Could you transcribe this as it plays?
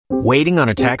Waiting on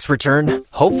a tax return?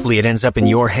 Hopefully it ends up in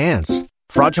your hands.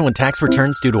 Fraudulent tax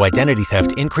returns due to identity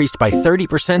theft increased by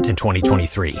 30% in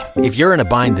 2023. If you're in a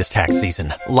bind this tax season,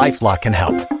 LifeLock can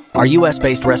help. Our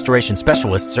U.S.-based restoration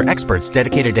specialists are experts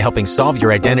dedicated to helping solve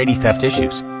your identity theft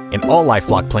issues. And all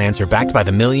LifeLock plans are backed by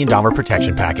the $1 Million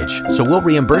Protection Package. So we'll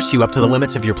reimburse you up to the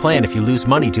limits of your plan if you lose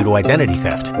money due to identity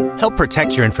theft. Help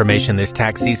protect your information this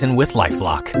tax season with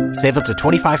LifeLock. Save up to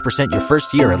 25% your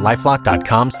first year at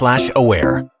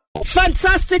LifeLock.com/aware.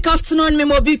 Fantastic afternoon, me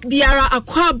mobi biara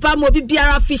akwaba mobi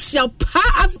biara official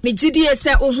pa me gidi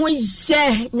se oho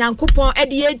ye nyankopon e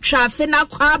de atwa fe na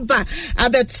kwaba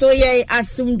abeto ye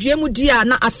asumdwe mu dia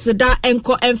na aseda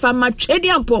enko emfa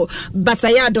matwediampo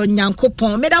basayado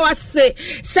nyankopon me da wase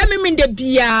se meminde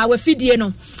bia wafidie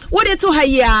no what it to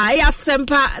haya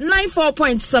Asempa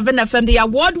 94.7 FM, the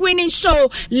award-winning show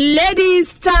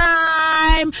Ladies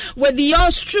Time with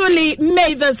yours truly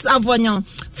Mavis Avognon.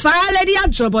 Fire lady a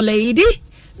job lady.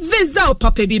 Visa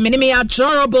papa bi minimi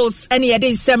adorables any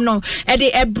ede semno ede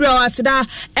ebro asida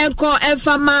enko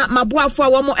enfama mabuafo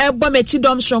awomo ebo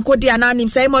mechidom shonko di ananim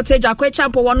say motage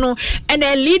akwechampo wono and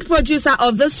the lead producer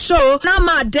of this show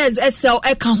Nama Des SL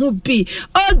eka ho bi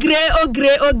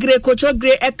ogre coach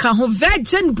ogre eka ho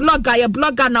virgin blogger ya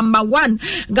blogger number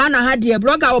 1 Ghana had ye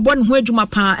blogger obon ho adwuma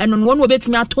pa eno won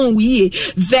obetimi aton wiye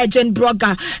virgin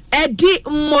blogger Eddie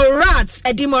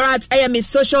Morat I am a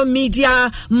social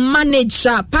media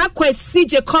manager Pakwe C.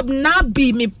 Jacob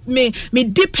Nabi me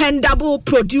dependable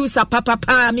producer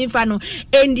papa me fano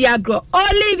India Grow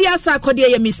Olivia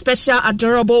Sarkodie me special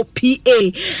adorable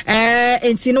PA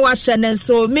intino wa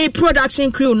so me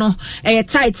production crew no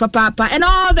tight papa and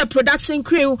all the production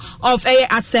crew of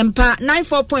Asempa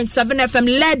 94.7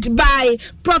 FM led by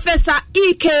Professor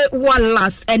E.K.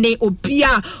 Wallace and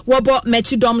Obia Wabo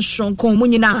Mechidom Shonko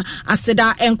Munina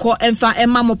Aseda Enko Enfa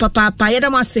Emamo papa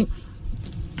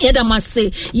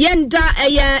Yedamase yenda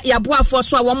yaboafo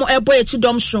so awomo ebo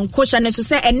echidom shonko chane so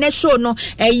say ene show no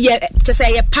to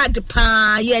say ye pad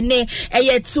pa ye ne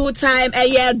 2-time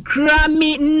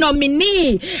Grammy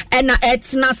nominee and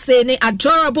etna say ne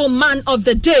adorable man of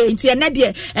the day nti ene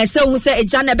de say hu say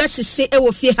eja na be hyehye e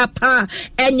wo fie ha pa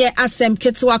enye asem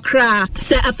ketwa kra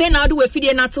say afa na do we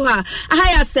fidie na to ha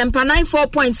aha Asempa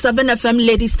 94.7 FM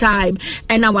Ladies Time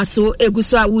and our so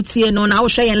eguso awutie no na wo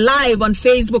share live on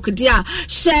Facebook dia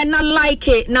na like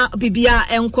it na bibia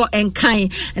enko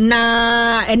enkan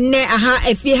na enne aha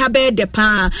efi ha be de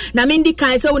pa na mindi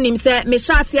kan se wonim se me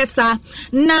hyase sa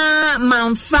na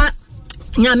manfa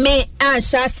nyame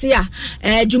ashasia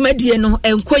dwumadie no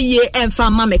enkoye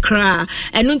emfa ma mekra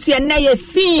enu nti enne ye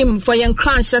theme for yen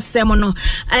crunch asem no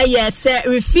yes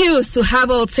refuse to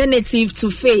have alternative to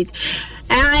faith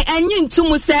enyi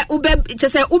ntumu se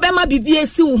ubema bibie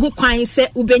si hu kwan se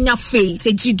ubenya faith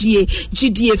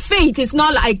gidie faith is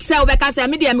not like say ubeka say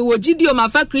me dia me wo gidie ma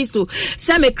fa Kristo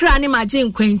say me kra ne maje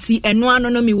nkwanti eno ano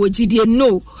no me wo gidie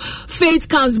no faith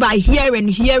comes by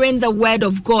hearing the word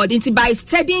of God it's by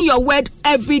studying your word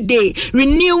every day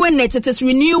renewing it is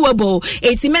renewable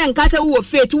it's men ka say wo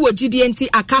faith wo gidie nti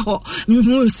aka ho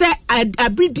say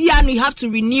abribia no you have to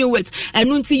renew it and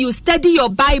until you study your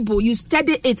Bible you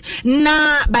study it na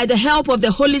by the help of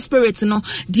the Holy Spirit no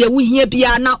dear we hear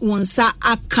bia na wonsa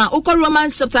aka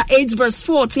Romans chapter 8 verse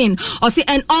 14 or say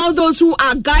and all those who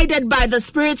are guided by the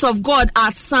Spirit of God are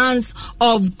sons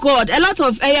of God. A lot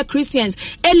of Christians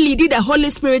lead the Holy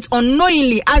Spirit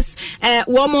unknowingly as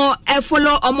womo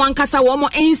follow omonkasa womo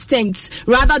instincts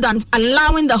rather than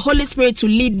allowing the Holy Spirit to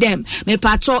lead them. Me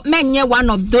pacho menye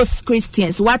one of those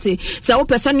Christians what say o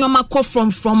person yo makọ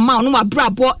from ma no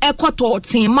abrabo ekoto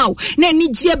tin ma na ni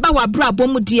gie ba wa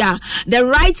bomudia the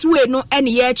right way no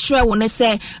any ye try won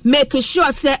say make sure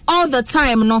say all the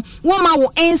time no woman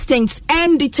will instincts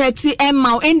and detect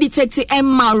emma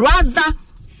rather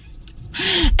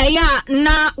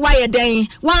na why then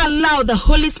why allow the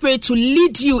Holy Spirit to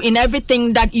lead you in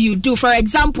everything that you do. For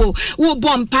example, wo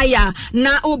bompire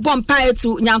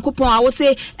to nyankopon I will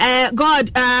say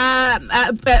God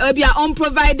bia on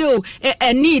provide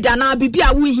a need and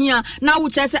bibia wo hia na wo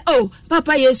che say oh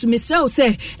papa yesu me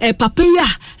say papa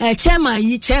ya chairman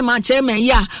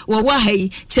ya wo hai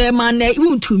chairman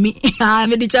untumi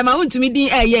me di chairman untumi din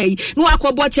no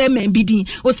akobo chairman bidin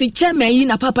o say chairman yi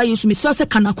na papa yesu me say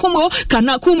kanakumo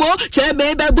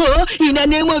chebe bebo in the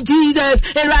name of Jesus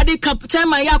radical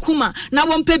chairman yakuma na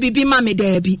wonpe bibi ma me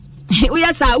debi we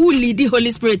are who lead the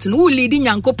Holy Spirit who lead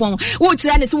nyankopon wo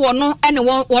kire ne se wono ene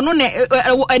wono ne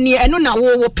eno na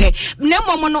wo pe na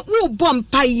momo no wo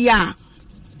bompa ya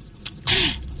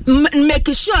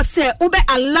make sure say ube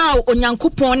allow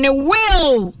onyankopon ne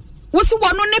will wosi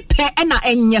wono ne pe na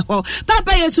enye ho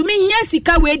papa yesu mi hia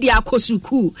sika we di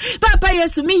akosuku papa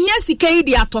yesu mi hia sika yi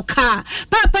di atoka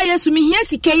papa yesu mi hia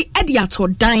sika yi di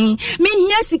atodan mi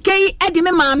hia sika yi di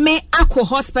me maame akọ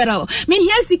hospital mi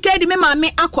hia sika di me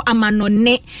maame akọ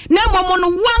amanone na momo no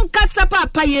wankasa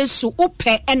papa yesu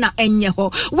ope na enye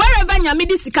ho wherever nyame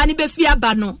di sika ni be fi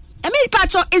aba no emi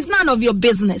pacho is none of your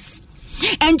business.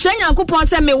 And Nyankopon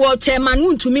say me wo chairman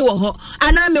wuntumi wo ho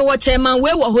ana me wo chairman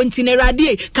we wo ho ntine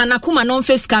radie kanakuma non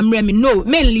face camera me no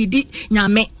men leadi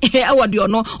nyame e wo de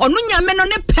ono nyame no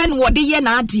ne pen wo de ye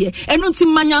na ade enu nti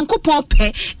Nyankopon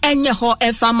pe enye ho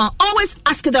efama. Always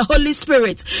ask the Holy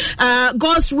Spirit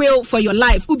God's will for your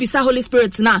life. Ubisa Holy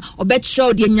Spirit na obet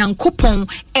show de Nyankopon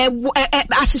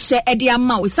ahihye e de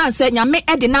ama wo san say nyame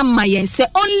e de na ma yen say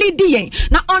only de yen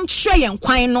na on hwe yen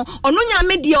kwan no ono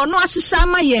nyame de ono ahihye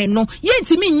ama yen no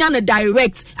yentimi nyana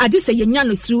direct. I just say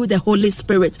nyana through the Holy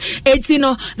Spirit. It's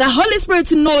the Holy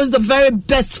Spirit knows the very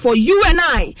best for you and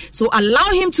I. So allow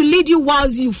him to lead you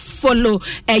whilst you follow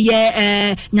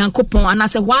Nyankopon. And I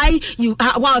say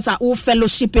whilst I all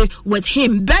fellowship with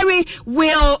him. Bury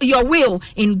your will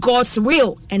in God's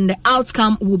will, and the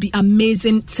outcome will be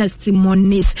amazing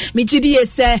testimonies. Mijidi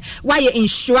say why you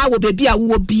ensure will be a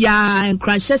will be and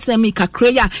crash semi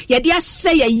kakreya. Yadi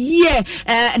say ye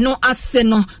no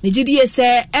aseno. Mijidi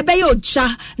say ebe yo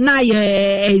cha na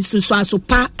ye susu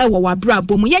asopa ewo wabra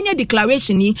bom yenye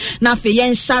declaration ni na fe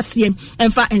yen hyase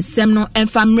emfa ensem no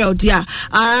emfa mrel dia.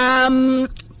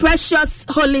 Precious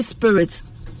Holy Spirit,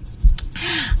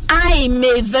 I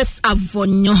may this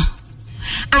avonyo.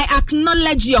 I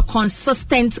acknowledge your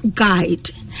consistent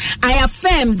guide. I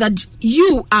affirm that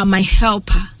you are my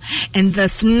helper, and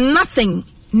there's nothing,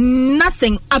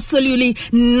 absolutely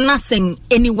nothing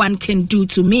anyone can do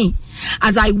to me.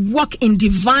 As I walk in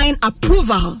divine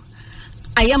approval,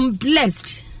 I am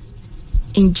blessed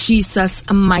in Jesus'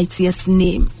 mightiest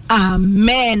name.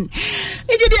 Amen.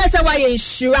 Why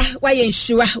ensure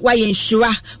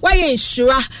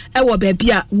ewo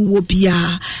bebia wo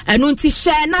bia enu nti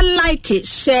share na like it,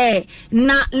 share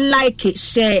na like it,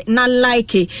 share na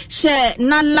like it, share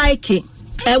na like it.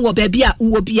 Ewo bebia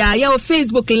wo bia your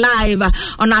Facebook live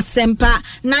on Asempa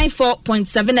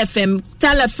 94.7 FM.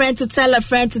 Tell a friend to tell a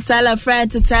friend to tell a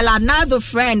friend to tell another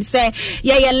friend. Say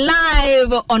yeah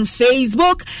live on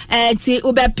Facebook. Ti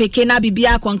ube pekena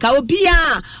bibia kwanka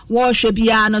obia wo hwe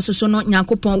bia no so no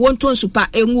Nyankopon wonton super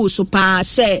enwu super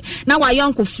share na wa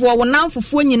yonkofo wo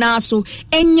namfofo nyina so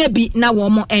enye bi na wo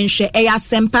mo enhwe eya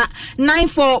Asempa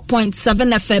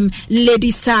 94.7 FM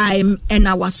ladies time and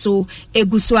our so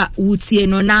eguso a wutie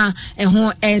no na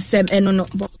eho ensem eno no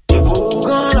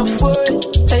gonna fight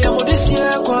I am this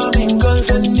year coming guns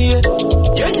and near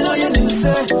you know you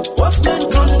say what's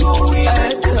meant can do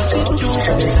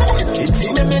it's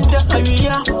in the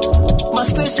area my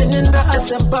station in the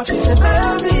Asempa say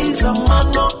baby some man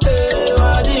no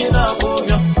wadina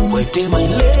bonya wait my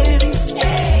ladies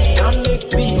don't make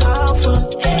me have fun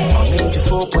on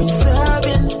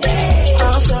 94.7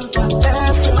 Asempa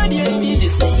everybody need to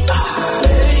say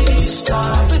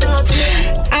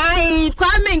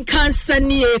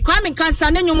Kwame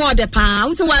Kansa ne nyumo de pa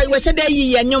we should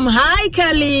yi nyum. Hi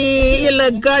Kelly, you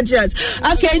look gorgeous.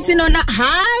 Okay, it's no na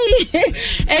hi.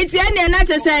 It's any na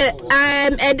to say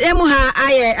edemu ha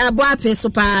aye aboape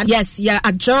super. Yes, you're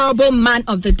adorable man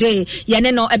of the day. Ye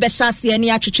no ebeshase ani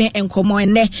atwetwe enkomo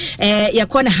ene ye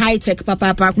kon high tech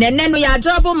papa. Ne no you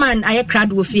adorable man aye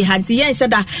crowd wo fi hanti ye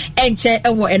nsheda enche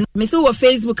ewo eno. Me so wo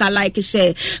Facebook I like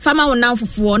share. Fama wo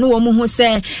namfofo no wo mu ho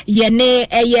say ye ne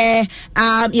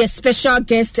your special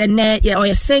guest and or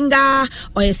a singer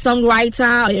or a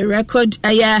songwriter or a record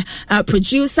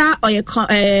producer or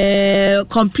a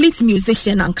complete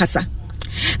musician ankasa.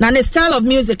 Now the style of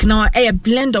music now a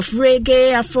blend of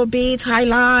reggae, Afrobeat, high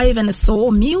life and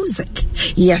soul music.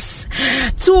 Yes.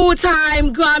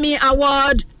 2-time Grammy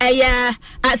Award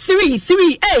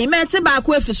three. Hey, man, back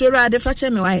with us rather fetch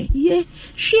me why. Yeah,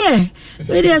 share.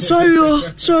 Really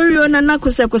sorry, nana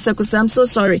kusa. I'm so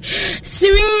sorry.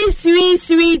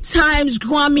 3 times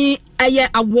Grammy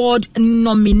award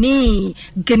nominee,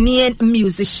 Ghanaian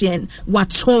musician,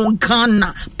 Waton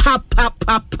Ghana, papa.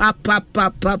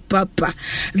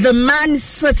 The man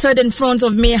seated in front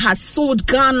of me has sold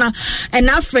Ghana and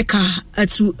Africa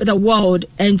to the world,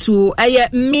 and to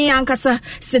me Ankasa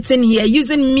sitting here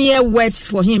using mere words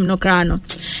for him no krano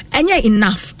enye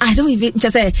enough. I don't even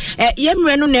just say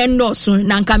yemre no na no so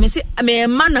na nka me say me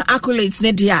man accolades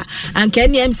ne dia anka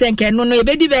ne em say nka no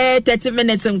ebedi be 30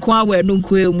 minutes nko awe no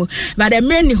nko emu but the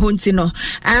many hunti no.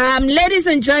 Ladies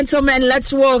and gentlemen,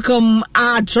 let's welcome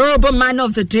our durable man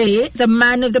of the day, the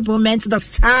man of the moment, the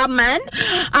star man,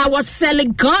 our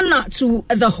selling Ghana to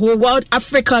the whole world,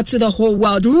 Africa to the whole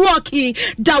world, Rocky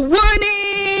Dawuni.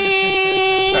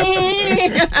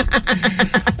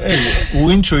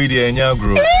 We intro the enya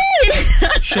group.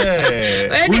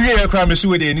 Share. We hear crime so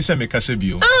we any some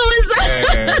kasebio. Oh, is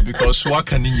that? Because what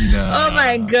can you now? Oh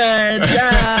my God.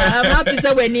 I'm happy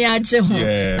so when you are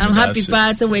I'm happy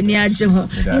pass when you are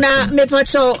na me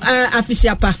pacho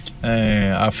afisiapa.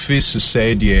 I feel to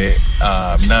say the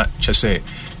na chese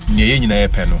nye nyina ye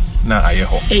pe no na aye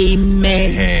ho.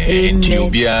 Amen. Nti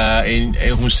obia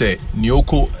who say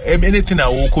nyoko anything I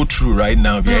will go through right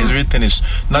now because everything is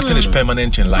nothing is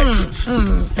permanent in life.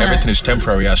 Everything is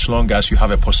temporary as long as you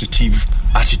have a positive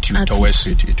attitude towards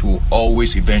it. It will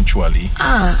always eventually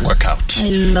work out. I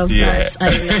love that. I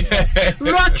love that.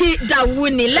 Rocky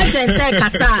Dawuni, legend say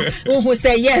kasa who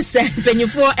say yes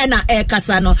penyufo ena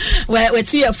kasa no we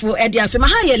cheerful edia fema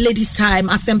high ladies time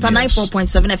Asempa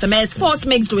 94.7 FM sports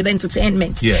mixed with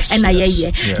entertainment. Yes. And na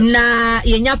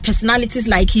yenya personalities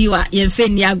like you are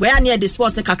yemfeni agwa na the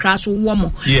sports ne kakra so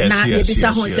womo na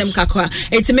yebisa ho nsem kakra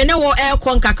etimene wo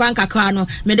aircon kakra no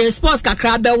me the sports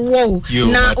kakra be wo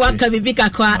na waka bibi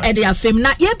kakra e de afem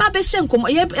na ye ba be hyenkomo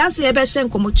ye ase ye be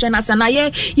hyenkomo twena sa na ye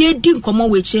di nkomo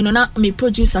we chi no na me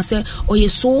producer say oye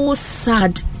so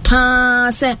sad pa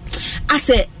say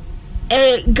ase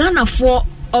Ghana for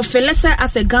of lesser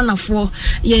as a Ghana for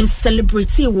yen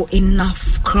celebrity wo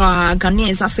enough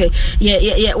Ghanaians I say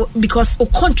yeah because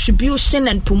of contribution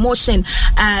and promotion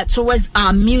towards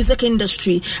our music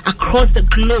industry across the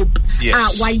globe.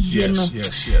 Yes.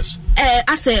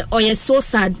 I say oh yeah so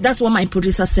sad. That's what my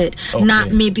producer said. Okay. Now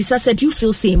maybe I said you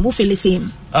feel same. Who feel the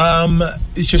same?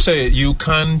 It's just say you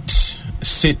can't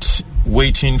sit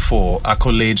waiting for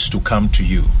accolades to come to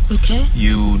you. Okay.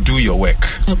 You do your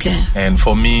work. Okay. And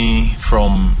for me,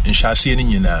 from Inshasi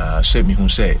Nina said me who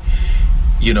say,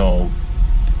 you know,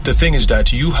 the thing is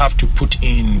that you have to put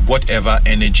in whatever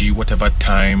energy, whatever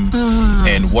time,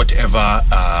 and whatever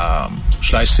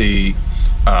shall I say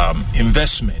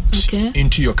investment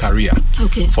into your career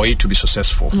for it to be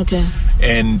successful. Okay.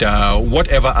 And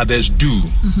whatever others do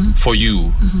for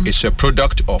you, it's a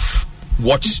product of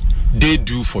what they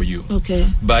do for you. Okay.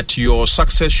 But your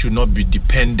success should not be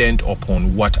dependent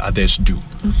upon what others do.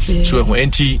 Okay. So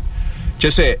when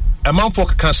just say amount for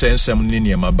cancer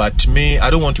and but me, I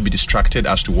don't want to be distracted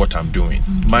as to what I'm doing.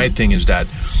 Okay. My thing is that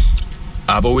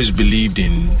I've always believed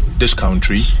in this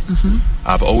country.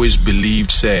 I've always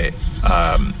believed, say,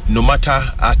 no matter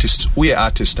artists, we are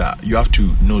artists, you have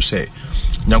to know, say,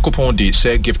 Nyankopon de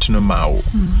say gift no mao.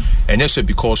 And yes,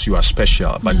 because you are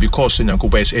special, but because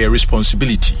Nyankopon is a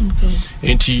responsibility.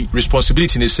 And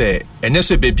responsibility is say, and yes,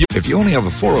 baby. If you only have a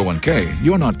 401k,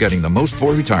 you're not getting the most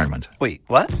for retirement. Wait,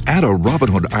 what? Add a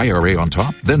Robinhood IRA on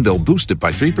top, then they'll boost it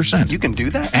by 3%. You can do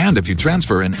that? And if you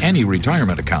transfer in any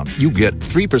retirement account, you get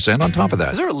 3% on top of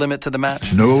that. Is there a limit to the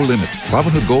match? No limit.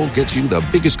 Robinhood Gold gets you the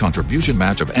biggest contribution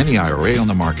match of any IRA on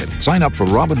the market. Sign up for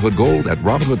Robinhood Gold at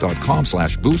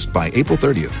Robinhood.com/boost by April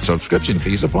 30th. Subscription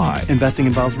fees apply. Investing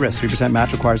involves risk. 3%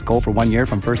 match requires gold for 1 year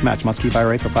from first match. Must keep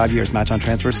IRA for 5 years. Match on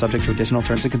transfers subject to additional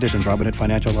terms and conditions. Robinhood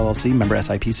Financial LLC. Member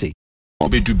SIPC. Na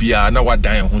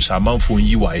wadan ho sa manfo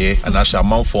yi waye and as a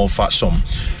manfo fa some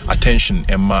attention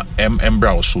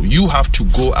embrow. So you have to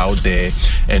go out there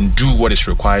and do what is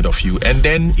required of you, and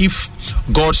then if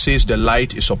God says the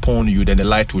light is upon you, then the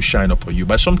light will shine upon you.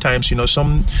 But sometimes, you know,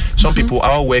 some people,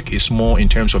 our work is more in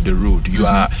terms of the road. You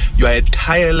are a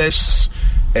tireless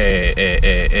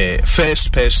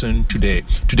first person to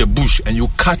the bush, and you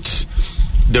cut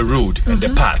the road and the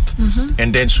path,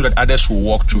 and then so that others will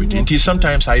walk through it. Until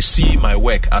sometimes I see my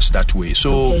work as that way.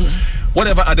 So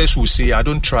whatever others will say, I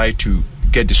don't try to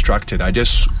get distracted. I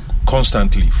just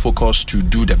constantly focus to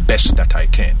do the best that I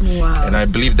can. Wow. And I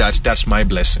believe that that's my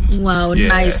blessing. Wow,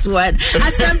 nice one.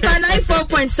 Asempa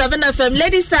 94.7 FM.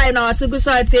 Ladies time now,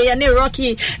 Sugusate, Yane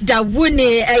Rocky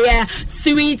Dawuni,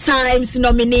 3 times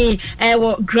nominee,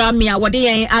 Grammy,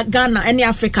 Awadi, Ghana, and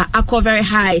Africa, Aqua very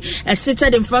high.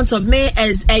 Seated in front of me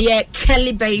is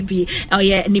Kelly Baby,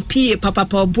 Nipi, Papa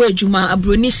Buejuma,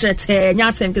 Brunishet,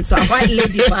 Nyasem, it's a white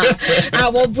lady,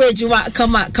 our Buejuma,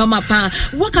 come up,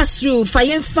 walk us through,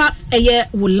 Fayenfa. eye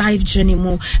wo life journey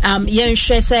mo yen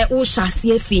hwe say wo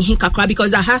shase afi hin kakra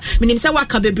because aha minim say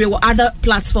waka bebre wo other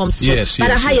platforms so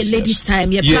but aha ye ladies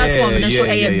time ye platform na so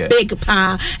eye big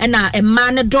pa and a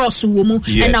man doors wo mu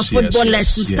and a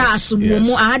footballers stars wo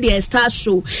mu aha the star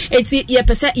show eti ye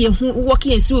pese ye hu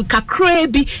working so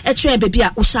kakra bi e twen baby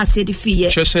a wo shase de fi ye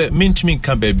she say mintimi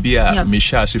kan baby a me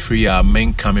shase free a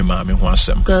men come ma me ho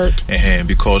asem good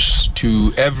because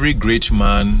to every great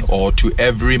man or to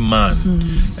every man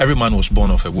every man was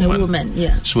born of a woman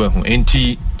yeah so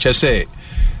enti che say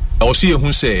I see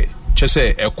who say che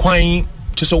say e kwan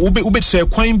che say ube say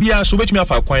kwan bia so betimi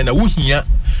afa kwan na wo hia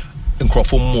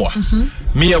nkrofo mmoa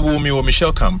me wo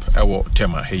Michelle Camp ewo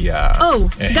tema heya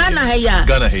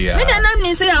Ghana heya me na nam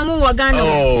ni say amu wo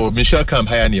Ghana Michelle Camp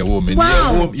heya na wo me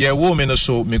ye wo me no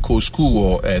so me ko school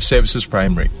or services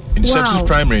primary in services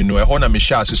primary no e ho na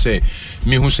Michelle say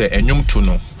me hu say enwum to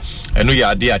no eno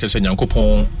ya ade a che say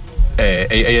nyankopon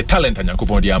a talent and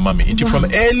Yankopon dia mama into from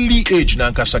early age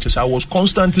nanka such as I was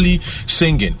constantly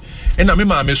singing and my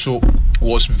mama so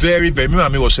was very my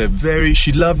mama was a very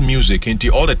she loved music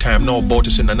into all the time now about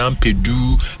it in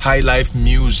Nanampedu high life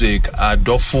music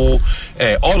adofo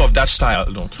all of that style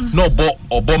no but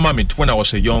Obama when I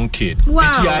was a young kid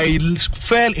I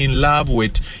fell in love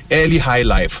with early high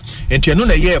life and you know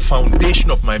a year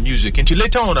foundation of my music until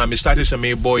later on I started some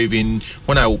boy even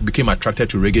when I became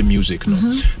attracted to reggae music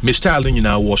Mr.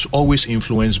 Alina was always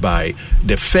influenced by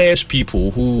the first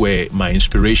people who were my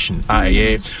inspiration.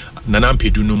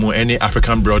 Nanampedu no more any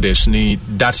African brothers need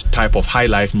that type of high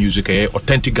life music,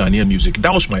 authentic Ghanaian music.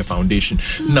 That was my foundation.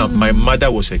 Now my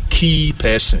mother was a key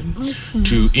person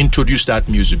to introduce that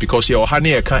music because we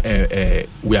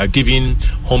are giving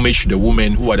homage to the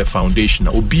women who are the foundation.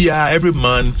 Obia, every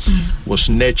man was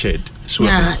nurtured. So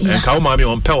and Kaumami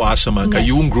on power Asamanka,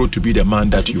 you won't grow to be the man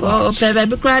that you are.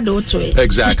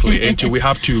 Exactly. And we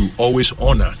have to always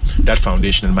honor that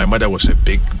foundation. And my mother was a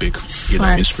big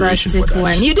inspiration for that.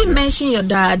 One. You didn't mention your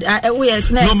dad. My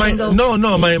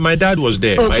dad was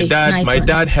there. Okay, my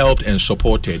dad helped and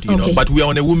supported, you know, but we are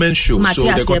on a women's show. So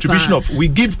the contribution we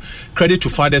give credit to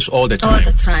fathers all the time.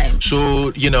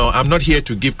 So, you know, I'm not here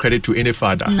to give credit to any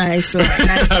father. Nice.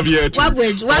 I'm here to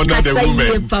honor the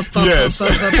women. Yes.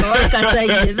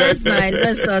 That's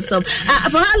nice. That's awesome.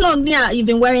 For how long you've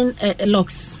been wearing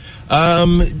locks?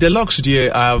 The locks,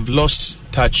 dear, I've lost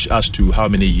touch as to how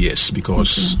many years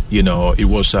because you know it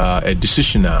was a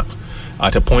decision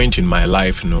at a point in my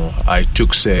life. You know, I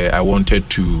took say I wanted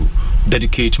to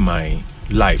dedicate my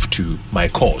life to my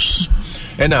cause,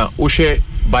 and Oshe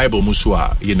Bible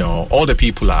Musua. You know, all the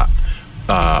people are.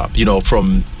 You know,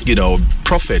 from you know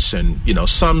prophets and you know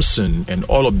Samson and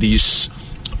all of these.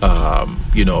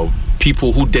 You know,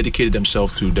 people who dedicated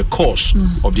themselves to the cause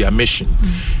of their mission.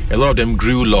 A lot of them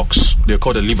grew locks. They're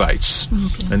called the Levites.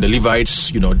 And the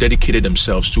Levites, you know, dedicated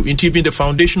themselves to even the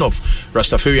foundation of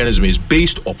Rastafarianism is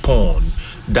based upon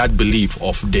that belief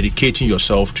of dedicating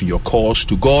yourself to your cause,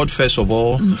 to God first of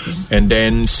all, and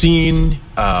then seeing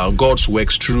God's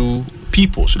works through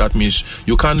people. So that means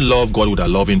you can't love God without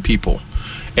loving people.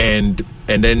 And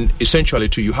then essentially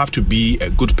too, you have to be a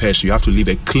good person. You have to live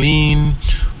a clean,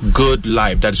 good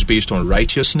life that is based on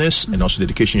righteousness and also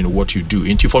dedication in what you do.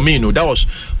 And for me, you know, that was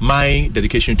my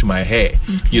dedication to my hair.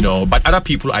 You know, but other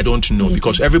people I don't know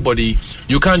because everybody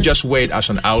you can't just wear it as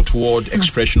an outward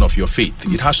expression of your faith.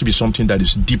 It has to be something that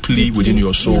is deeply within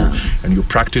your soul and you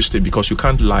practiced it because you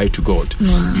can't lie to God.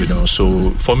 You know,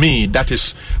 so for me, that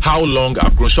is how long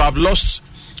I've grown. So I've lost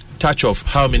touch of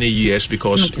how many years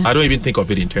because I don't even think of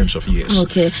it in terms of years.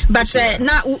 Okay, but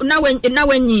now when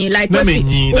you like parents by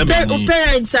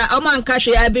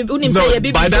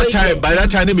that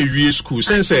time they were school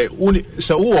since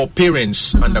so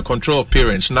parents under control of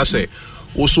parents na say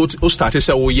also started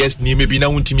say yes maybe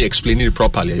now want me explaining it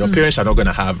properly. Your parents are not going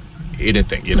to have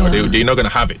anything, you know. They're not going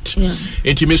to have it.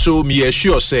 Intimately, so me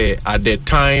assure say at the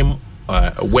time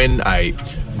when I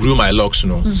grew my locks, you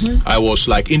know, I was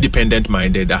like independent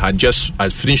minded. I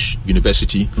finished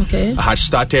university. I had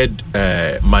started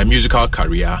my musical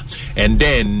career, and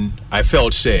then I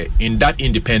felt, say, in that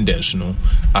independence, you know,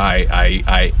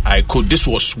 I could. This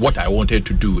was what I wanted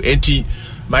to do. And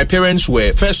my parents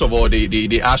were, first of all,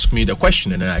 they asked me the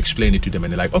question, and then I explained it to them,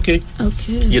 and they're like, okay,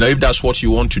 you know, if that's what you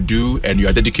want to do, and you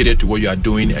are dedicated to what you are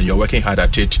doing, and you're working hard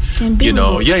at it, you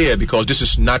know, because this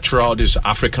is natural, this is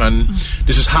African,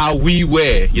 this is how we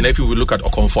were. You know, if you will look at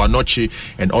Okonfo Anochi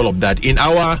and all of that,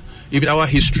 even our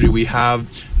history, we have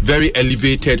very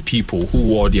elevated people who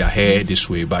wore their hair this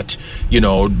way, but you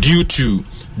know, due to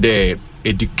the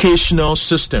educational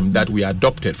system that we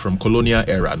adopted from colonial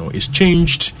era, no, it's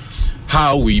changed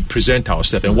how we present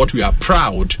ourselves and what we are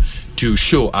proud to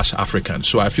show as Africans.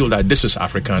 So I feel that this is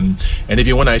African. And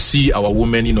even when I see our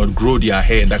women, grow their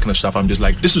hair and that kind of stuff, I'm just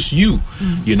like, this is you.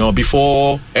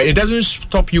 Before it doesn't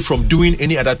stop you from doing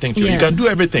any other thing. You can do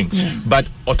everything, but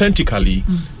authentically,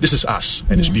 this is us,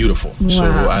 and it's beautiful. Wow. So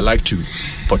I like to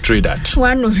portray that.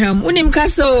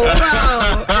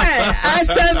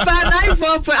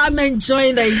 I'm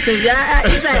enjoying the interview.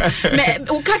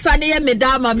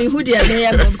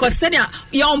 Because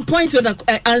you're on point with the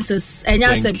answers. Thank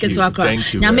you.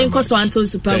 Thank you very much. So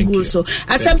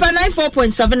Asempa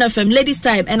 94.7 FM, Ladies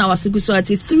Time, and our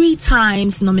Sigusuati 3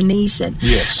 times nomination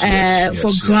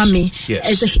for Grammy.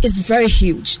 Yes. It's very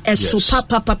huge. So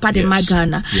Papa de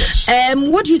Magana.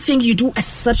 What do you think you do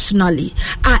exceptionally?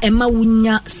 Emma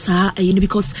Wunya sa,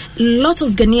 because lots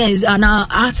of Ghanaians are now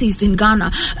artists in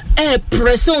Ghana.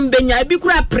 Preson Benya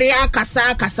Bikura Prea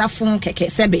Kasa Fon Keke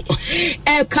Sebe.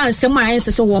 Can someone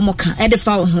so womoka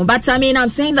edifa. But I mean, I'm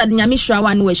saying that Nyamishra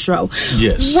one way shroud.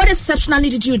 Yes. What exceptionally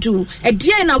did you do? A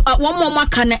dear now one more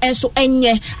can and so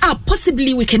enye.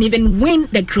 Possibly we can even win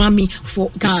the Grammy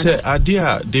for Ghana.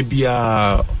 Adia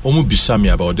debia omu bisami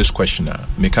about this question.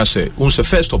 Meka say unse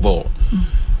first of all,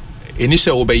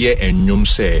 inise obeye enyum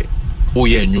say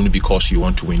oye enyum because you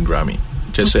want to win Grammy.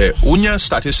 Just say unya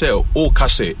started say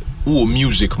kase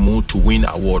music more to win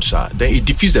awards, then it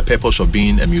defeats the purpose of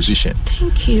being a musician.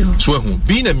 Thank you. So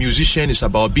being a musician is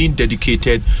about being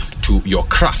dedicated to your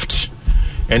craft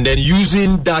and then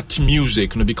using that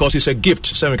music, because it's a gift.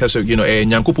 So because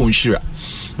nyankopo nshira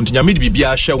nti nyame de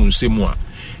bibia hye unsemu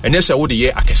and yes wo de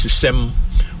ye akesesem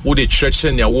wo de church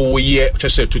na wo ye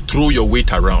to throw your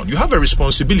weight around. You have a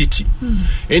responsibility.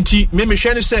 Enti me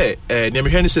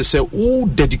hwe say wo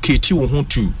dedicate wo ho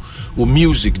to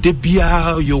music.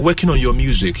 You're working on your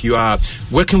music. You are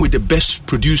working with the best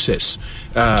producers.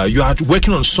 You are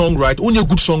working on songwriting. Only a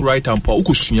good songwriter and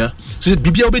ukusua. So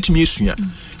bibia obetimi esua.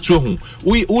 So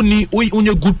we only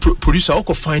good producer.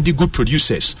 Oko find the good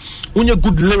producers. Only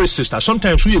good lyricist.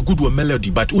 Sometimes we a good with melody,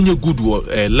 but only good with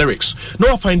lyrics.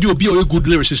 No, I find you be a good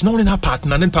lyricist. No, in a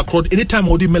partner and then park anytime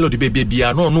all the melody baby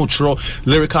no true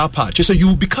lyrical part. So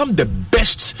you become the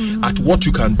best at what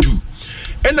you can do.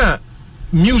 And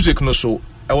music no so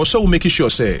I was so making sure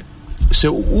say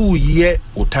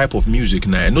o type of music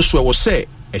na no so I was say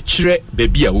e kire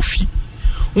baby a ofi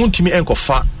untimi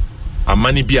enkofa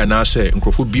amani bia na say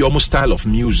nkrofo bi almost style of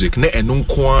music na eno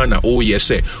nko na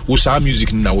say wo sa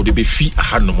music na wo de be fi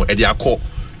ahanom e de akọ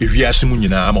ewiase mu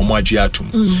nyina amamo agye atum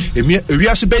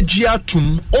ewiase be gye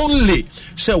atum only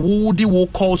say wo di wo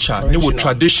culture ne wo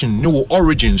tradition ne wo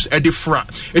origins e de fra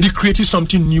e de create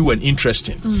something new and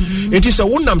interesting. It is a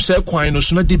wonam say kwan no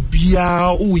so na de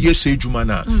bia o yes edwuma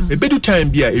na e bedu time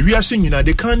bia ewiase nyina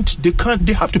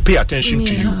they have to pay attention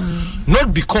to you,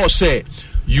 not because say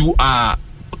you are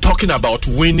talking about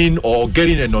winning or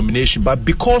getting a nomination, but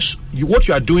because what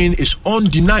you are doing is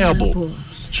undeniable.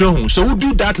 So we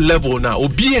do that level now.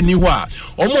 Obi eniwa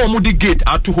omo the gate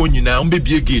atu ho nyina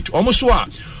ombebie gate omo so a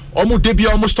omo debia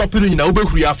omo stop no nyina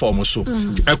obehuri afa omo so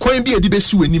ekwan bi edi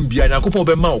besi wanim bia yakopon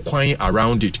be ma okwan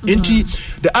around it. Enti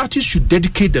the artists should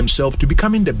dedicate themselves to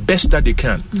becoming the best that they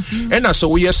can. And as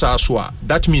we yes aswa,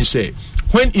 that means say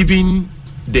when even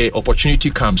the opportunity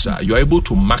comes, you are able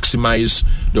to maximize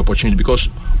the opportunity, because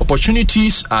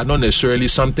opportunities are not necessarily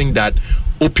something that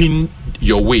open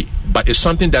your way, but it's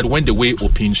something that when the way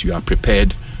opens, you are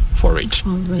prepared for it.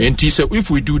 And so if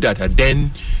we do that,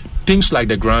 then things like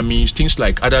the Grammys, things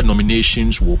like other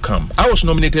nominations will come. I was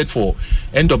nominated for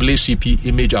NAACP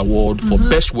Image Award for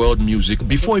Best World Music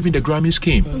before even the Grammys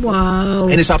came. Wow.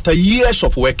 And it's after years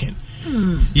of working.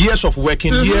 Years of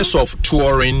working, years of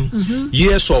touring,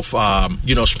 years of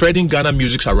spreading Ghana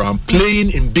music around,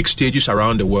 playing in big stages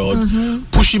around the world,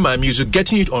 pushing my music,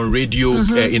 getting it on radio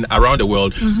in around the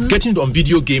world, getting it on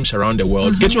video games around the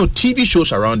world, getting on TV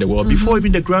shows around the world before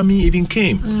even the Grammy even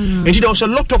came. And there was a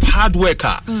lot of hard work.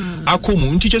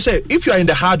 Teacher said, if you are in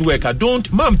the hard work, don't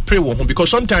pray with him,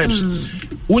 because sometimes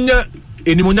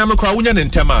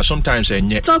sometimes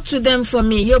talk to them for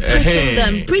me. You're preaching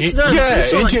them. Preach them.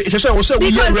 Yes.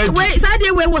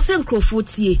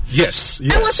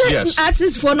 Yes.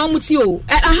 Artists for no.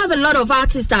 I have a lot of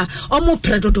artists that almost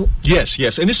predodo.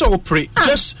 Yes. And it's all pray.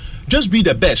 Just be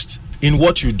the best in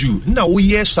what you do. Now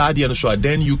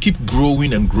then you keep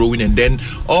growing, and then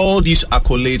all these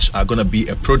accolades are gonna be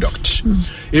a product.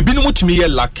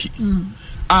 Lucky.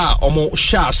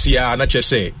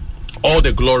 All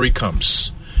the glory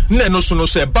comes.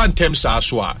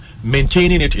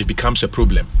 Maintaining it becomes a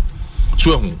problem.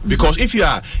 So because if you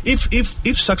are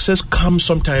if success comes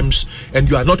sometimes and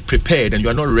you are not prepared and you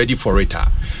are not ready for it,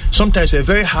 sometimes it's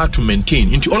very hard to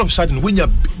maintain. Into all of a sudden when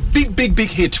you're big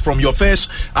hit from your first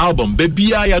album,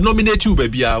 baby, I nominate you,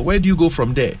 baby, where do you go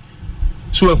from there?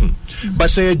 So but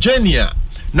say a journey,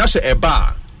 not say a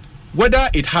bar. Whether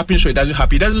it happens or it doesn't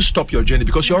happen, it doesn't stop your journey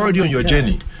because you're already on your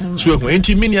journey. So when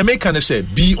I make kind of say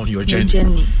be on your journey.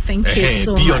 Thank you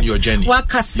so be much. On your journey.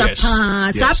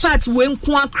 Yes. When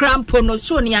cramp no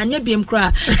so ni anye biem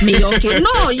kra me okay.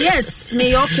 No, yes,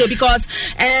 me okay because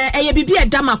bibi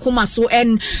adama kuma so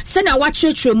and se na wa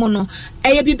church mo no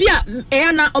bibi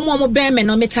na omo ben me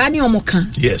no metani omo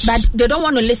kan. Yes. But they don't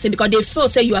want to listen because they feel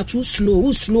say you are too slow.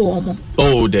 Who slow omo?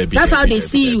 Oh, Debbie. That's how they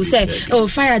see you say, oh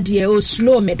fire dear, oh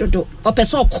slow me dodo. But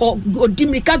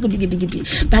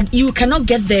you cannot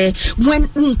get there when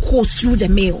you go through the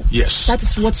mail. Yes, that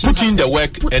is what you put in the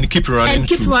work and keep running and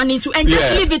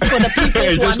just leave it for the people.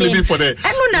 Just leave it for the.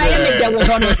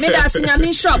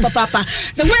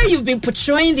 The way you've been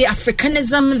portraying the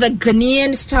Africanism, the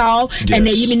Ghanaian style, and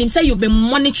you mean say you've been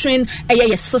monitoring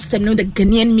your system, the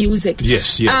Ghanaian music.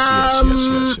 Yes. Are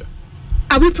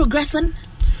we progressing?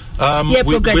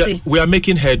 Progressing. We are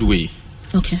making headway.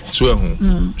 Okay. So,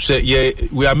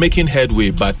 we are making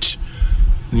headway, but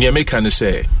Niame can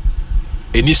say,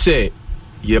 any say,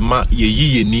 ye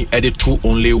edit to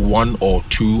only 1 or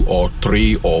 2 or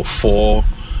 3 or 4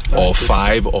 or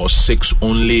 5 or 6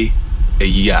 only a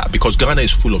year because Ghana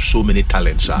is full of so many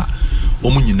talents.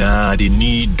 They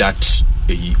need that.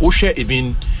 Osha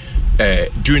even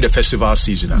during the festival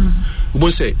season. We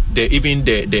will say the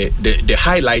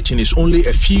highlighting is only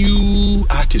a few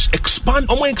artists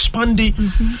expanding.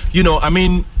 I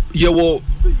mean, were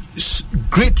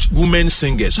great women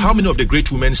singers. How many of the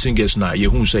great women singers now?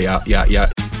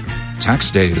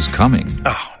 Tax day is coming.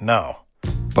 Oh no.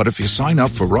 But if you sign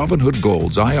up for Robinhood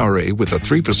Gold's IRA with a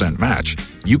 3% match,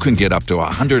 you can get up to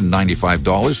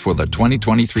 $195 for the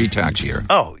 2023 tax year.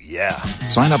 Oh, yeah.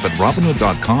 Sign up at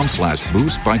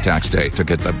Robinhood.com/boost by tax day to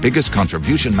get the biggest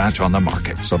contribution match on the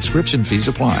market. Subscription fees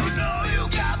apply.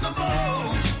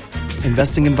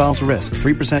 Investing involves risk.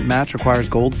 3% match requires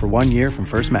gold for 1 year from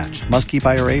first match. Must keep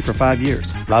IRA for 5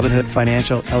 years. Robinhood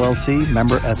Financial, LLC,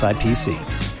 member SIPC.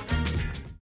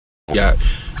 Yeah.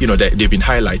 They've been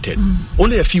highlighted.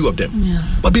 Only a few of them.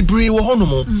 But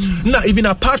now, even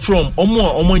apart from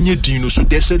so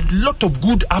there's a lot of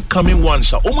good upcoming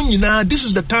ones. This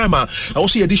is the time I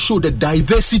also hear this show, the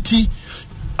diversity.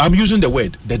 I'm using the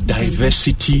word, the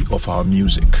diversity of our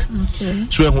music. Okay.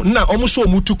 So now almost so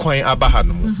mutu kwan abaha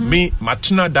me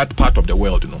matna that part of the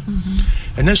world,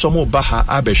 And then some baha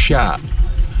abesha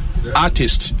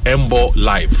artist Embo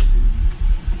live.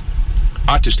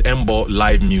 Artist Embo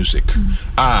live music.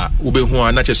 Ube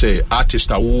huwa na say artist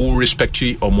who respect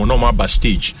you or monoma ba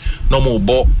stage. No more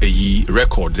bo a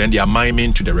record, then they are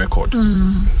miming to the record.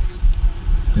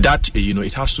 That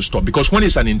it has to stop because when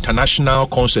it's an international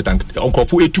concert and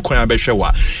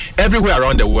everywhere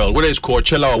around the world, whether it's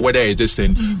Coachella or whether it's this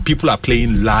thing, people are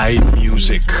playing live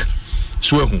music.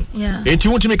 So and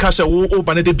you want to make us say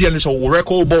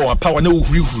record ball power no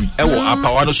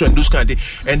power no so and those kind of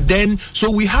thing. And then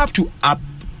so we have to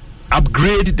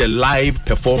upgrade the live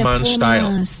performance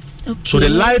style. Okay. So the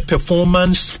live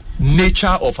performance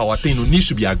nature of our thing needs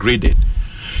to be upgraded.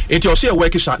 And you see a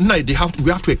work is now we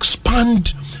have to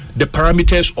expand the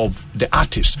parameters of the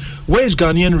artist. Where is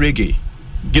Ghanaian reggae?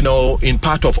 In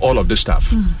part of all of this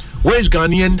stuff. Where is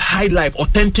Ghanaian high life,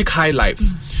 authentic high life?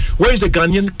 Where is the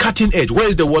Ghanaian cutting edge? Where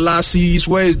is the Walasis?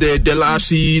 Where is the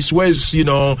Delasis? Where is,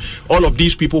 all of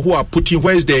these people who are putting,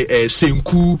 where is the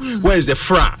Senku? Where is the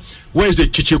Fra? Where is the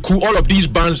Chicheku? All of these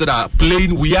bands that are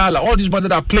playing Wiala, all these bands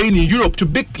that are playing in Europe to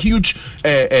big, huge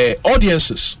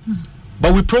audiences.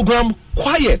 But we program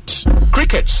quiet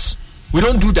crickets. We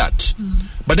don't do that.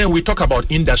 But then we talk about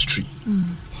industry.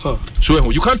 So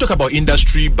you can't talk about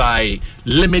industry by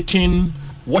limiting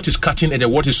what is cutting and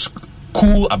what is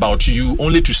cool about you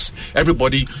only to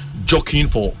everybody jockeying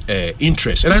for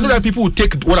interest. And I know that people will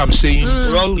take what I'm saying,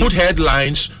 put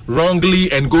headlines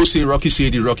wrongly and go say Rocky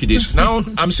said Rocky this. Now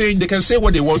I'm saying they can say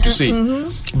what they want to say,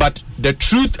 but the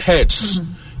truth hurts.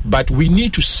 But we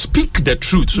need to speak the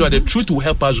truth so that the truth will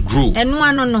help us grow. And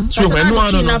no. So I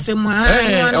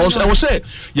will say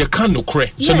you can't no cre.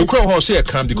 So no cre how say you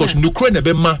can because no cre na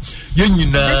be ma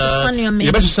yenina.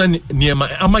 You best san niema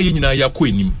ama yenina ya ko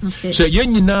enim. So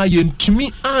yenina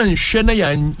yentumi anhwe na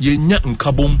yenya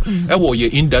nkabom e wo ye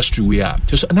industry we are.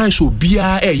 So na so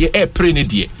bia e pray ne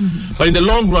de. But in the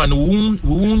long run we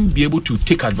won't be able to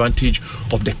take advantage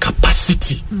of the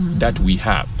capacity that we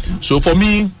have. So for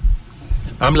me,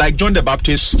 I'm like John the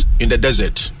Baptist in the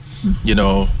desert. You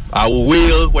know, I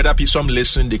will, whether some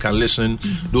listen, they can listen.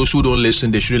 Those who don't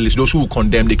listen, they shouldn't listen. Those who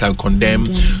condemn, they can condemn.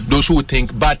 Those who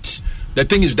think, but the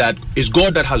thing is that it's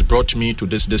God that has brought me to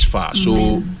this far.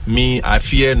 So me, I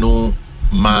fear no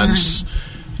man's,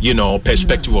 you know,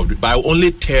 perspective of it. But I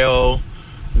only tell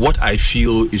what I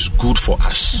feel is good for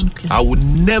us. I would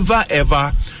never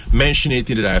ever mention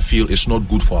anything that I feel is not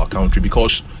good for our country,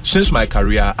 because since my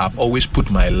career I've always put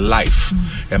my life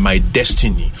and my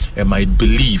destiny and my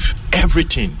belief,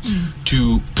 everything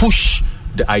to push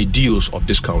the ideals of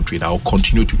this country, and I'll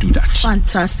continue to do that.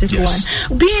 Fantastic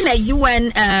one. Being a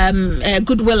UN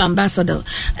Goodwill Ambassador,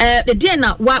 the day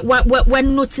now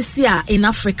when notice here in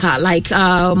Africa, like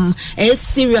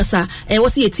serious,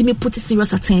 what's the team put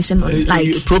serious attention on?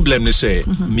 Like problem is say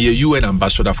me a UN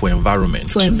Ambassador for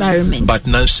environment. But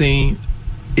now saying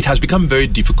it has become very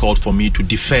difficult for me to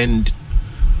defend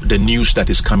the news that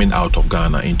is coming out of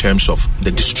Ghana in terms of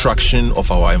the destruction of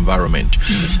our environment.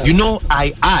 You know,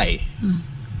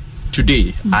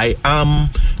 today, I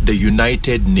am the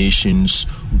United Nations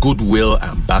Goodwill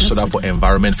Ambassador for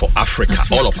Environment for Africa,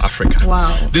 all of Africa.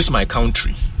 Wow. This is my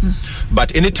country.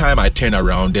 But anytime I turn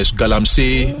around, there's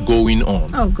galamsey going on.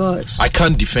 Oh, God. I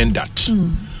can't defend that.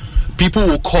 People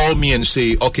will call me and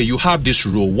say, okay, you have this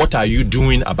role. What are you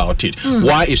doing about it?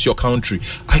 Why is your country?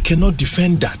 I cannot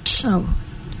defend that.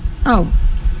 Oh.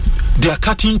 They are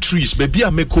cutting trees. The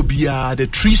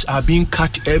trees are being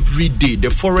cut every day.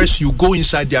 The forest, you go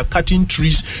inside, they are cutting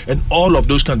trees and all of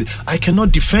those kinds of things. I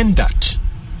cannot defend that.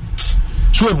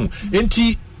 So, in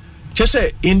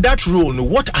that role,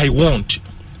 what I want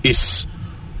is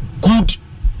good,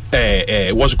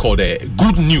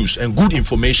 good news and good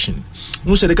information.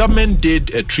 So the government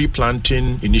did a tree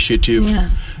planting initiative.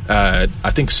 I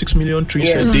think 6 million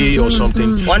trees a day or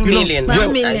something. 1 million.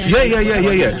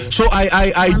 Yeah. So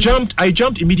I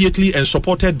jumped immediately and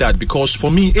supported that, because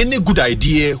for me, any good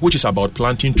idea which is about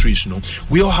planting trees,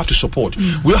 we all have to support.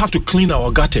 We all have to clean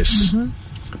our gutters.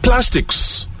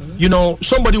 Plastics,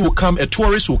 somebody will come, a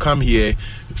tourist will come here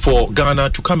for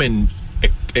Ghana to come and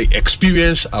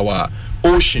experience our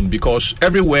ocean, because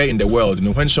everywhere in the world,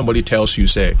 when somebody tells you,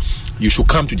 say, you should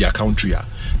come to their country,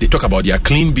 they talk about their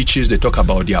clean beaches, they talk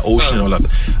about their ocean, all that.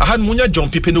 I had Munya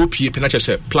John Pipe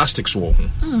plastics war.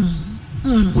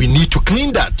 We need to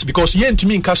clean that, because yen to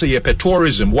me in Casa per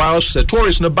tourism, whilst the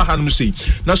tourists no bahan see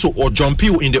na so or jumpy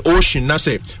in the ocean na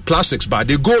say plastics, but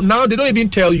they go now, they don't even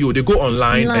tell you, they go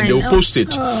online and they'll post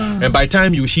it, and by the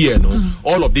time you hear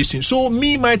all of these things. So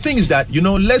my thing is that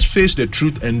let's face the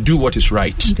truth and do what is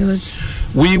right. Good.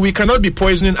 We cannot be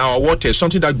poisoning our water,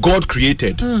 something that God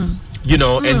created.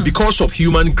 And because of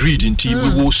human greed we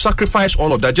will sacrifice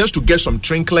all of that just to get some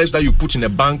trinkets that you put in a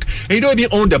bank, and you don't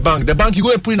even own the bank you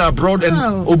go and put in abroad, and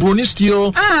Obroni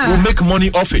still will make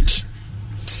money off it.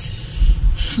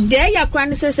 There you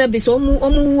are, says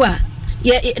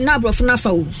na brofo na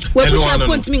fa wo we push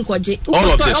phone timi nkoje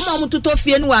omo to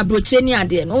fie no abroche ni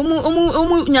ade no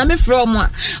omo nyame frɛ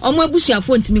omo abusia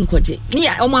phone timi nkoje ni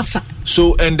omo afa.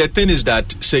 So, and the thing is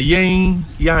that say yen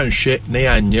yanhwe na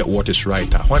yanye what is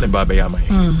right when baba yamaye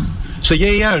so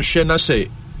yen yanhwe na say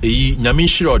nyame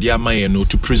nhire ode amaye no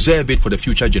to preserve it for the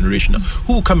future generation.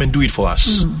 Who will come and do it for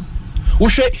us? Wo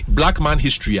hwe black man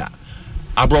history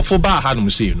abrofo ba ha no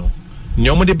say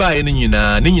nyomo de ba ni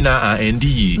nyina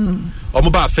endi omo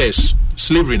ba first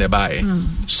slavery ne ba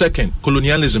second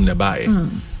colonialism ne ba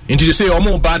into say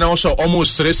omo ba na also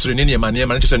almost sresre ne ma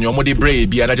na say nyomo de bra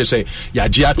bia na say ya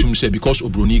gye atum say because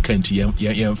obroni can't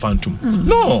yen phantom.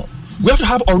 No, we have to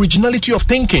have originality of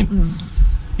thinking.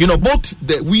 Both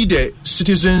the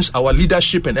citizens, our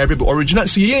leadership, and everybody.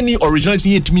 Any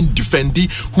originality to mean defending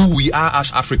who we are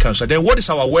as Africans. And then what is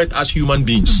our worth as human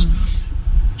beings?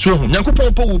 So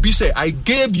Nyankopon will be say, I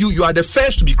gave you. You are the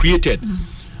first to be created.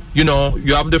 You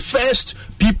are the first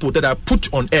people that are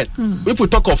put on earth. If we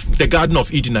talk of the Garden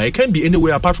of Eden, it can't be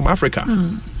anywhere apart from Africa.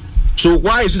 So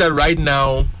why is it that right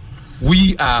now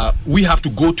we have to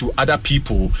go to other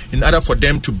people in order for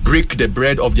them to break the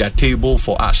bread of their table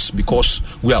for us because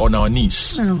we are on our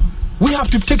knees? We have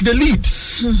to take the lead.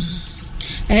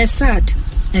 It's sad.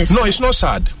 No, it's not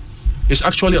sad. It's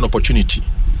actually an opportunity.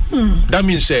 That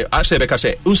means I say that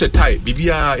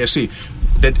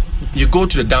you go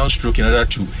to the downstroke in order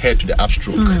to head to the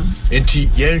upstroke. And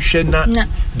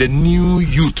the new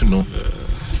youth,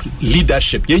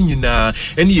 leadership, any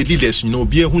leaders,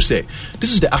 be who say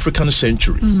this is the African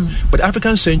century. But the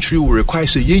African century will require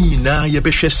say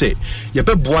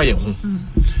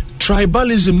try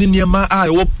tribalism ni niema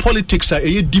politics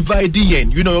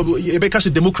dividing, because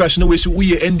democracy no way so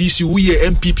we NDC, we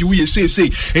MPP, we say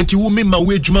enti wo me ma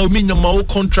we djuma me nyama wo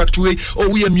contract we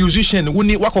we a musician we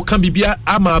ni wako kan bibia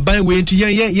ama ban we enti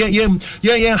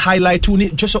yen highlight we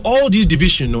just all these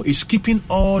division is keeping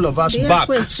all of us back.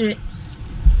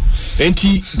 And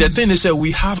the thing is that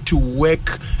we have to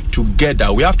work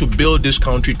together. We have to build this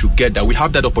country together. We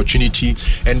have that opportunity,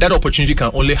 and that opportunity can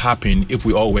only happen if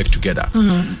we all work together.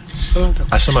 I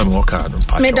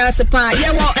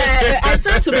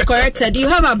stand to be corrected. You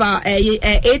have about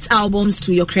 8 albums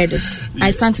to your credits.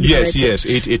 I stand to be corrected. Yes,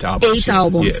 8 albums. 8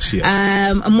 albums.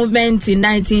 Yes. A movement in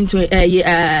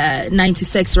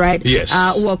 1996, right? Yes.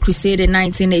 War Crusade in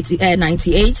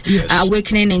 1998. Yes.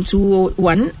 Awakening in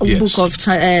 201. Yes. Book of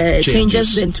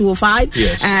Changes in 205.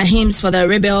 Yes. Hymns for the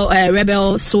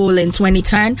Rebel Soul in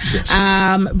 2010. Yes.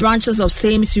 Branches of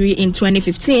Same Tree in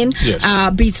 2015. Yes.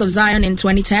 Beats of Zion in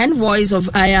 2010. Voice of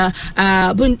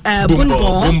Boom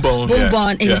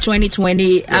in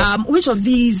 2020. Which of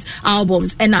these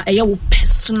albums and your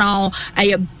personal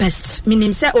best?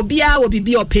 Meaning say Obia will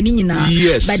be opinion.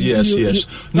 Yes.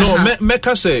 No,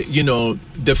 Mecca say,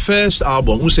 the first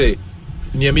album who say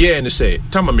Niamie and say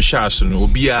Tama Mishas no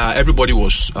Obia, everybody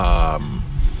was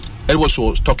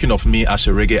talking of me as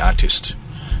a reggae artist.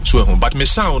 So but my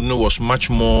sound was much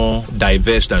more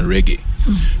diverse than reggae.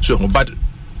 So but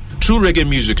through reggae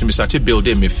music, I started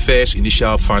building my first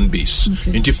initial fan base.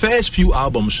 Okay. In the first few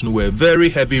albums, were very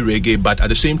heavy reggae, but at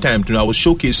the same time, I was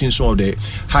showcasing some of the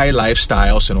high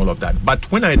lifestyles and all of that. But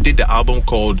when I did the album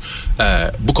called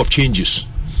Book of Changes,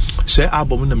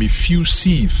 album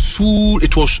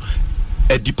it was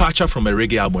a departure from a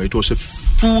reggae album. It was a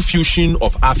full fusion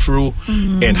of Afro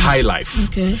and high life.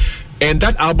 Okay. And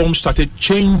that album started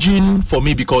changing for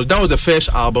me because that was the first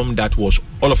album that was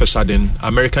all of a sudden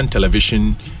American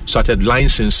television started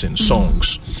licensing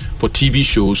songs for TV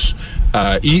shows.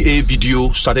 EA Video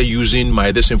started using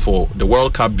my this for the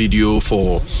World Cup video,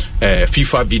 for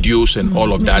FIFA videos and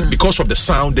all of that because of the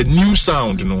sound, the new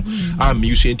sound, I'm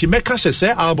using. Timeka says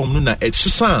album no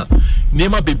etsa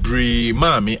nema bebre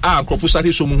mami nkrofo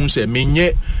started so mu say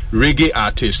menye reggae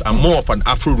artist. I'm more of an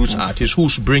Afro roots artist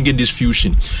who's bringing this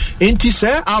fusion. Enti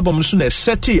say album so na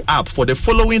set it up for the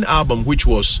following album, which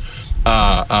was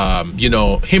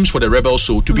Hymns for the Rebel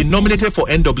Soul, to be nominated for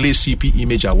NAACP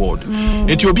Image Award.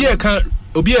 Enti obi e can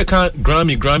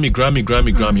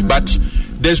Grammy, but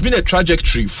there's been a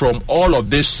trajectory from all of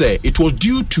this. It was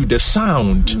due to the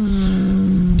sound,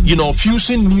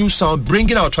 fusing new sound,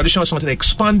 bringing our traditional sound and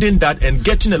expanding that and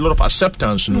getting a lot of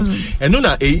acceptance, and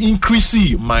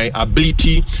increasing my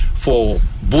ability for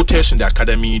voters in the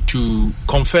academy to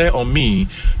confer on me,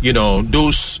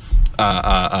 those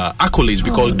accolades,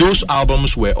 because those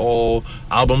albums were all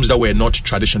albums that were not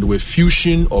traditional. They were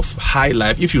fusion of high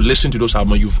life. If you listen to those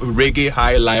albums, you've reggae,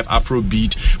 high life,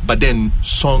 Afrobeat, but then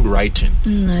songwriting.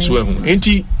 Nice. So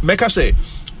enti Mecca say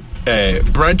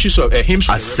branches of hymns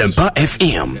of Asempa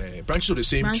FM. Branches of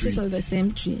the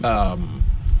same tree.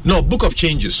 No, Book of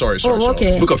Changes. Sorry.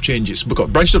 Okay. Book of Changes.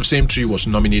 Branches of the Same Tree was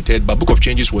nominated, but Book of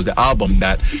Changes was the album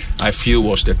that I feel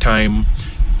was the time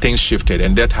things shifted,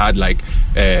 and that had like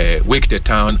Wake the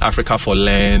Town, Africa for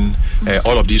Land,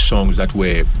 all of these songs that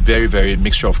were very, very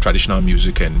mixture of traditional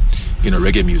music and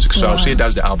reggae music. So I'll say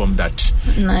that's the album that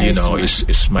is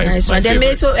my nice my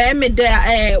favorite. So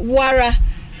Wara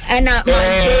and my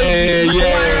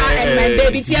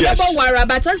baby Wara,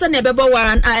 but also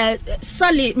Wara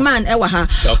Sally man ewaha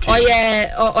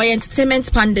or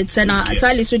entertainment pundits and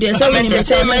Sally studio so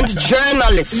entertainment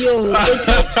journalist.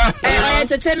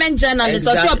 Entertainment journalist.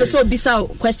 Exactly. So bisa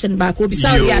question back. We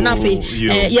bisa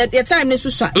your time is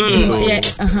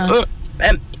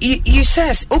you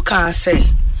says okay say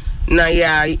na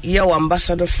your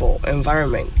ambassador for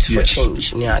environment for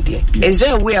change. Is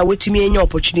there a way I would me any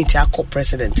opportunity I call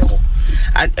president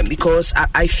because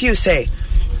I feel say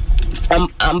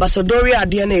ambassadorial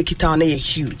DNA Kitana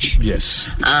is huge. Yes.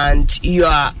 And you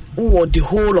are the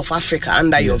whole of Africa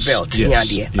under your belt.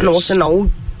 Yes. And also now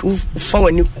for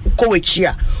when you go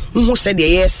here, who said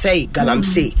yes say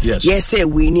Galamsey, yes say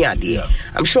we near there.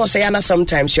 I'm sure Sayana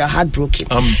sometimes you're heartbroken.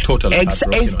 I'm totally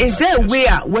heartbroken. Is there a way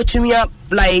what to me up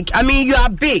like you are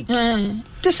big.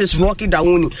 This is Rocky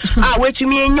Downey. Wait to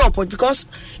me in your point because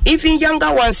even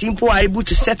younger ones simple are able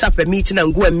to set up a meeting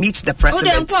and go and meet the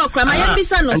president. No. When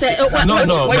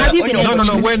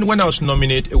I was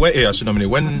nominated, when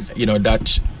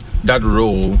that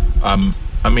role,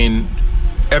 I mean,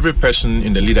 every person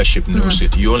in the leadership knows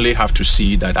it. You only have to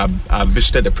see that I've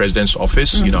visited the president's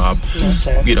office. I've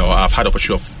had the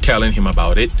opportunity of telling him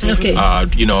about it. Okay.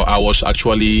 I was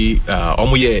actually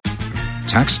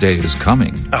Tax day is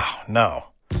coming. Oh, no.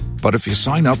 But if you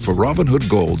sign up for Robinhood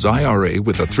Gold's IRA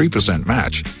with a 3%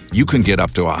 match, you can get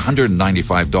up to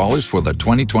 $195 for the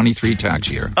 2023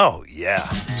 tax year. Oh, yeah.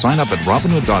 Sign up at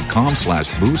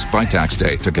Robinhood.com/boost by tax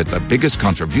day to get the biggest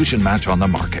contribution match on the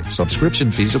market. Subscription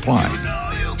fees apply.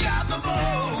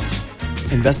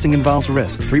 Investing involves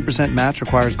risk. 3% match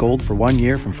requires gold for 1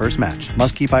 year from first match.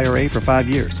 Must keep IRA for 5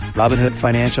 years. Robinhood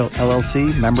Financial,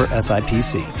 LLC, member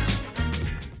SIPC.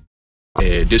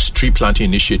 This tree planting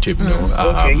initiative,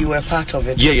 okay, you were part of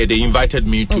it. Yeah, they invited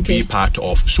me to be part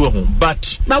of. So,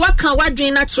 but what can we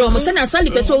drink natural? Say na sali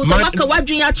peso. What can we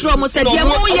drink natural? Say dia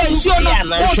mo ye nsuo no.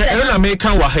 I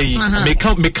meka wa hai.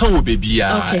 Meka wo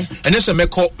bebia. And then say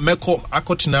meko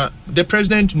akotena. The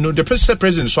president, the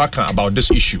president so about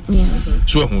this issue.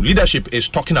 So leadership is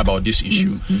talking about this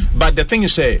issue. But the thing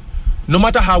is, say, no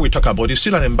matter how we talk about it, it's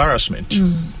still an embarrassment.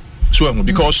 So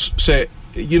because say,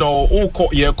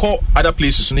 other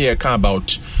places near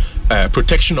about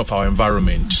protection of our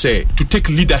environment, say to take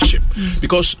leadership,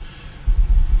 because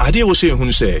Ade was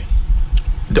saying, say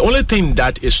the only thing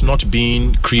that is not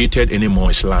being created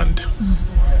anymore is land. So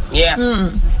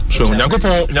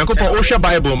Nyankopon Osha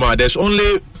Bible ma, there's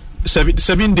only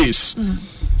 7 days.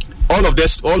 All of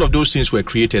those things were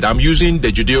created. I'm using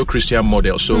the Judeo-Christian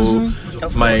model, so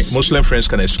my Muslim friends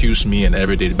can excuse me and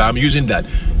every day, but I'm using that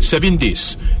 7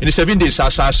 days. In the 7 days,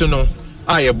 asasino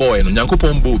aye boy no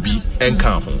Nyankopon bo bi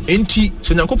enka ho. Enti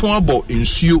so Nyankopon abo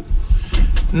nsuo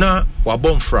na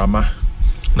wabɔ mframa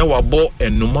na wabɔ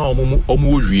enuma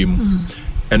omu wiem.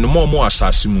 And more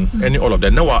assassin any all of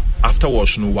that. Now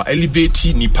afterwards, no, wa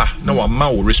elevate nipa. Now wa ma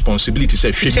responsibility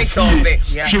say she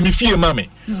me fear mommy.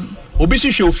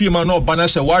 Obisi she fear man no banner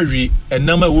say worry and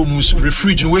number women's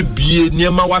refrigeration we be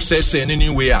near ma was say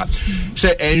anyway.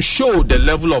 Say and show the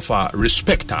level of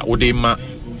respect or they ma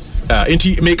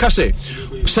inti make us say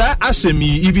me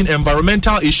even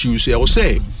environmental issues. I will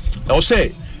say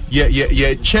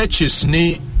yeah churches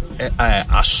need.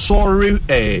 Sorry,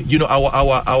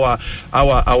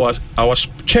 our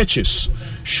churches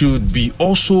should be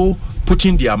also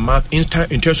putting their mark in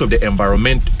terms of the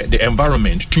environment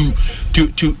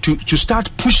to start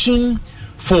pushing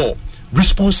for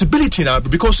responsibility now,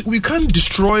 because we can't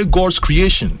destroy God's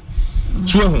creation.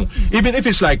 So even if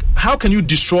it's like, how can you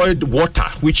destroy the water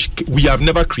which we have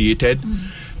never created?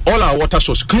 All our water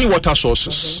sources, clean water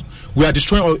sources, we are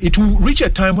destroying. It will reach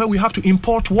a time where we have to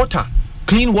import water.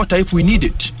 Clean water if we need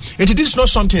it. And this is not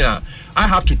something I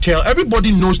have to tell.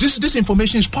 Everybody knows this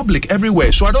information is public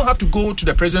everywhere. So I don't have to go to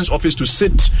the president's office to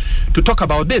sit to talk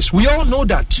about this. We all know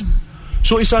that.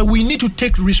 So it's like we need to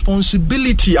take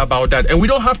responsibility about that. And we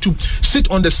don't have to sit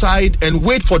on the side and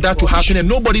wait for that to happen and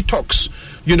nobody talks.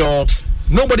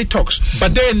 Nobody talks.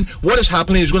 But then what is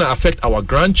happening is going to affect our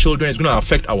grandchildren. It's going to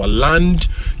affect our land.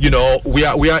 We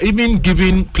are even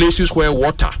giving places where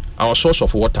water, our source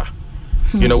of water,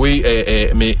 we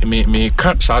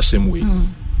can't say same way.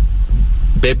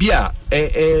 Baby, a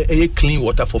clean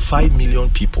water for 5 million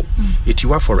people.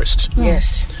 Itiwa Forest.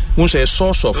 Yes. Once a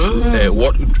source of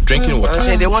drinking water. I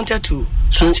say they wanted to.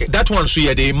 So that one, so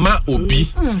yeah, they ma obi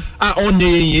on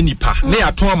any pa ne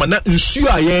atoma na nsu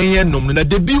ayen nom na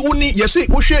de bi uni yes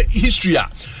history.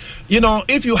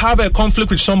 If you have a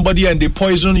conflict with somebody and they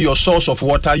poison your source of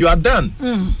water, you are done.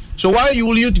 So why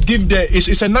will you give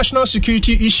it's a national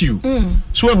security issue.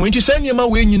 So when you say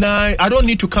I don't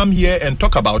need to come here and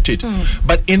talk about it.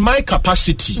 But in my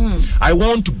capacity, I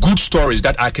want good stories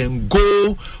that I can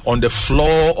go on the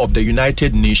floor of the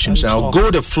United Nations. And I'll go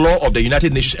to the floor of the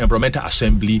United Nations Environmental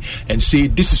Assembly and say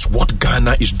this is what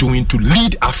Ghana is doing to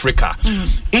lead Africa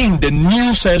in the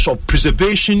new sense of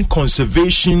preservation,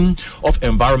 conservation of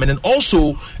environment, and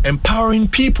also empowering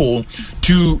people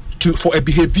for a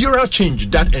behavioral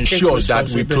change that ensures that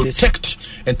we protect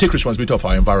and take responsibility of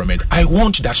our environment. I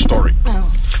want that story.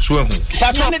 So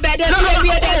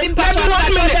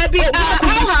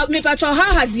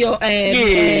how has your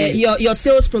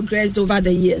sales progressed over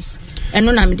the years? And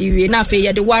no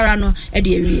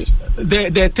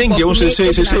the thing they also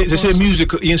say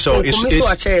music is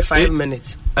 5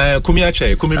 minutes. So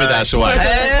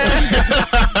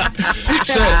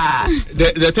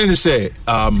the thing is say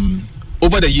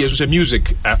over the years, we say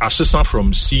music assistant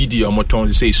from CD or moton,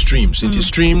 they say streams. Into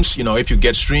streams, if you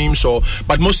get streams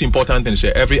but most important thing is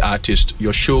every artist,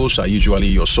 your shows are usually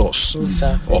your source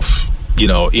of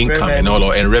income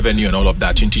and revenue and all of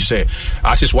that. And to say,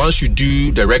 artists, once you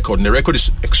do the record, and the record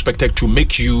is expected to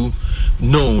make you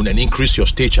known and increase your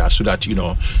stature, so that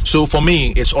So for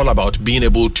me, it's all about being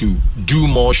able to do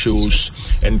more shows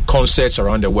and concerts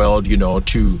around the world,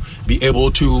 to be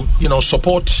able to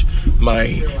support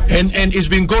my and it's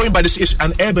been going, but it's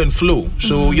an ebb and flow.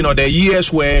 So there are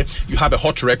years where you have a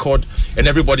hot record and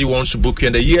everybody wants to book you,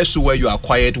 and the years where you are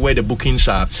quiet, where the bookings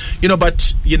are,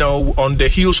 but on the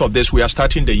heels of this, we are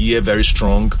starting the year very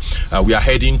strong. We are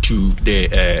heading to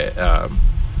the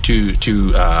to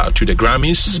the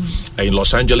Grammys in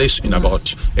Los Angeles in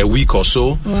about a week or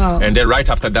so. Wow. And then right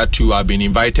after that too, I've been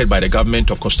invited by the government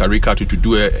of Costa Rica to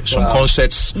do some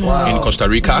concerts in Costa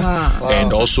Rica.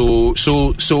 And also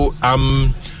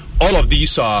all of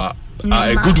these are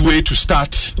a good way to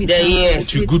start the year.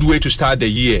 Good way to start the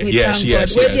year. Yes.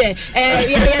 Yes,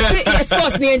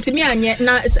 course,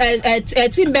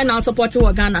 team Ben are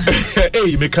supporting Ghana.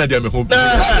 Hey, me can't me home.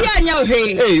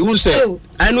 Hey, who say?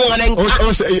 I know one.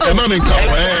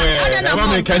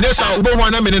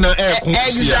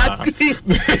 Exactly.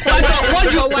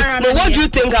 What do you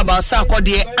think about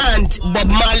Sarkodie and Bob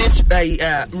Marley's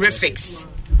refix?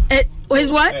 Is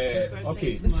what?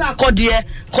 Okay. Sarkodie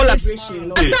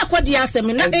collaboration. Sarkodie,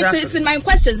 it's in my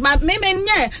questions. Maybe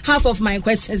half of my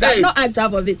questions. I've not asked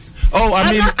half of it. Oh,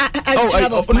 I mean,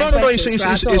 it's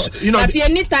at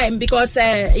any time, because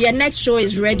your next show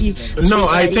is ready. No,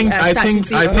 I think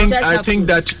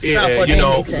that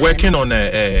working on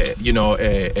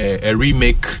a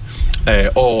remake.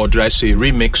 Or do I say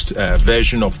remixed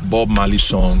version of Bob Marley's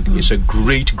song is a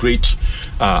great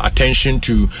attention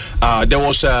to. There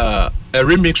was a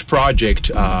remix project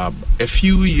a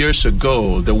few years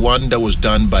ago, the one that was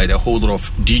done by the whole lot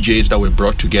of DJs that were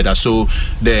brought together. So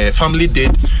the family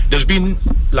did. There's been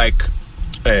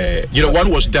one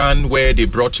was done where they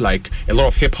brought like a lot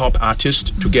of hip-hop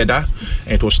artists together,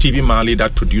 and it was Stevie Marley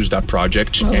that produced that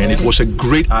project. And it was a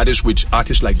great artist with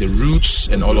artists like The Roots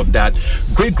and all of that.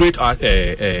 Great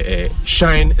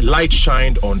light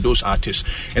shined on those artists.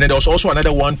 And then there was also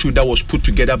another one too that was put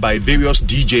together by various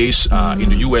DJs in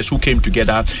the US who came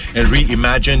together and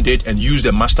reimagined it and used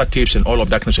the master tapes and all of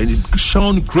that kind of stuff. It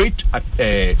shone great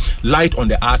light on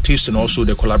the artists and also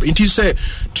the collaboration. It is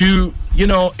to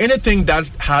anything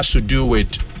that has to do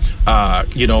with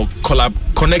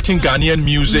connecting Ghanaian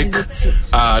music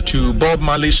to Bob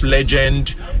Marley's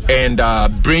legend and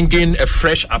bringing a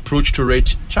fresh approach to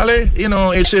it. Charlie,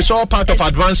 it's all part of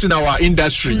advancing our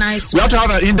industry. Nice. We have to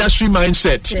have an industry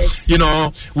mindset. Yes.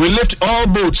 We lift all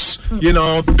boats. Big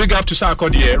up to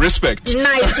Sarkodie. Respect.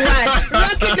 Nice one.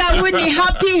 Rocky Dawuni,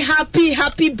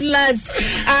 happy blessed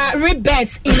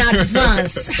rebirth in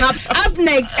advance. Up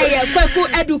next, Kweku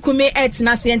Edukume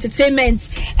Nasi Entertainment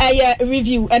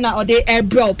review and ode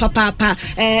bro papa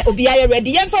obiya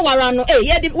ready yen for warano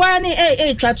ye warane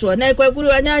twatwo na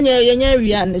Kweku anyanya yenye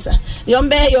wianisa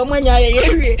yombe yomanya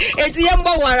ye eti yembo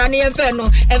warane yen fe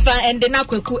no enfa ende na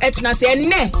Kweku Nasi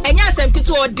enne enya asem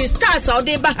kitu odi stars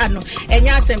ode ba ha no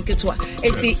enya asem kitu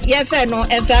eti yen fe no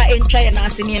enfa entwa ye na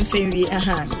ase ne enfa wi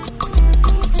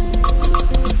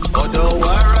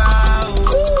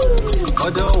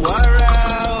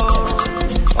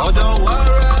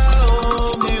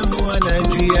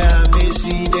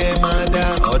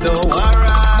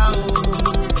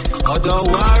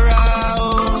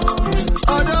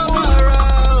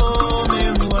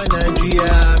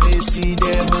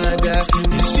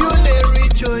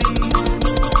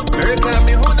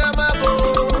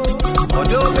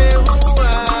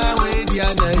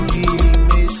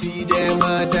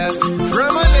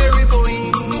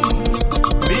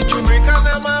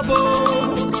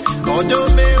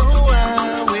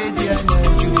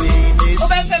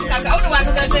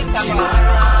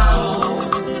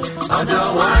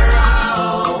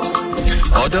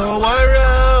Odowara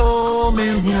me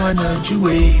huana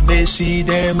juwe me si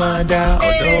de mada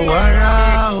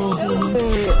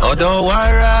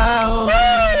Odowara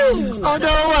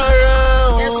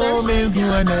me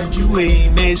huana juwe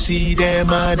me si de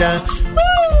mada.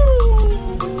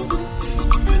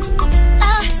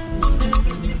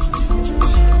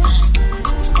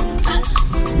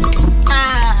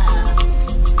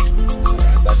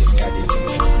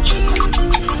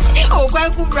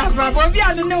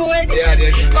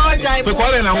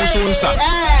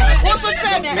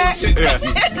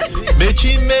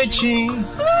 Mechi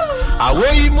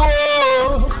awoimo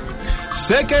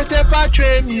sekete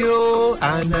patremio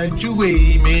anajuwe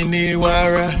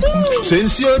miniwara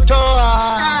sensio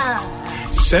toa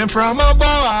sent from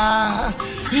above.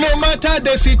 No matter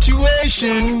the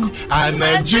situation,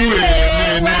 anajuwe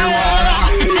miniwara.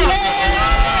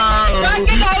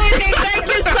 Thank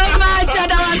you so much.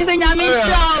 saying I'm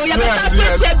sure you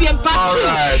better share be impact.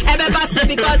 Everybody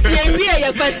because you hear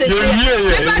your question.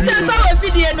 But just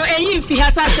video no if he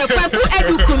has a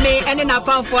edukume and in a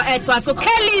pound for it. So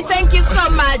Kelly, thank you so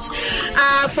much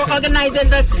for organizing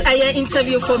this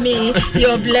interview for me.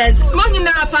 You're blessed.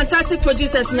 Monina, fantastic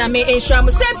producers Nyame Esham.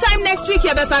 Same time next week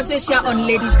here best share on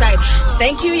Ladies Time.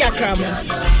 Thank you, Yakram.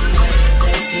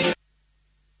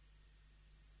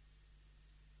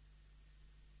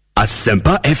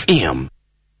 Asempa FM.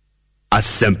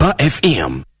 Asempa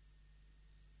FM.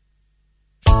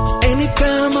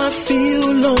 Anytime I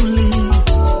feel lonely,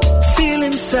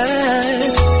 feeling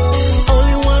sad,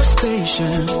 only one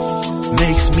station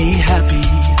makes me happy.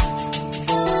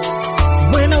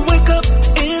 When I wake up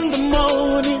in the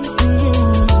morning,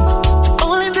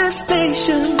 only this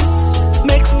station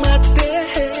makes my day.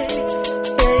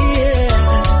 Yeah.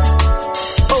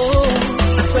 Oh,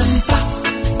 Asempa,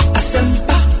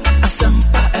 Asempa,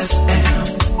 Asempa FM.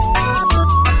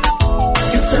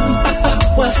 Asempa,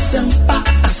 Asempa,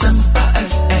 Asempa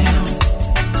FM.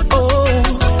 Oh,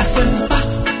 Asempa,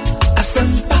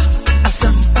 Asempa,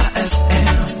 Asempa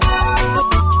FM.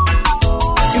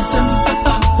 Asempa,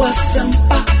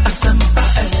 Asempa, Asempa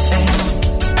FM.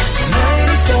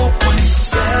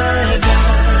 94.7.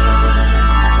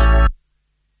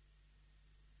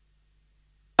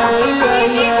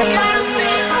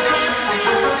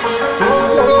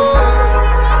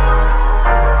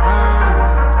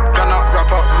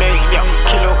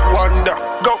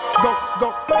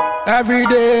 Every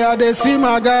day I dey see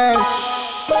my guy.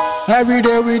 Every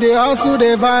day we dey hustle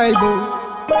the vibe.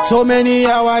 So many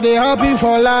hours they happy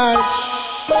for life.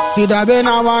 Till that be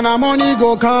now wanna money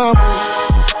go come.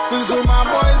 So my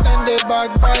boys then they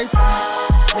backbite.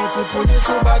 They to police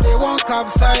over they won't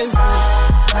capsize me.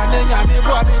 And then ya me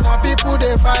boy me now people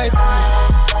they fight me.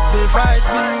 They fight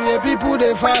me, the people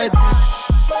they fight me.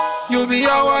 You be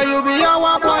our boy yo. You be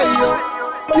our boy yo.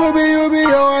 You be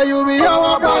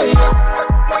our boy yo.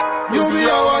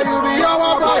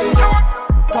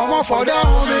 Come on for that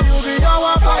homie, you be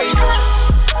our boy yo.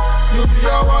 You be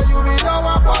our boy yo. You be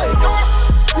our boy yo.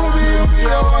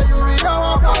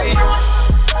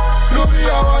 You be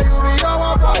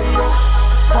our boy yo.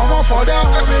 Come on for that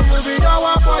homie, you be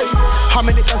our boy yo. How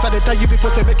many times I tell you people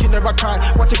say make you never try?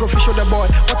 What you go fish on the boy?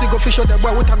 What you go fish on the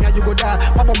boy? What time you go die?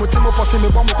 Papa mutimo posse me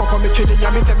bomb ko come chili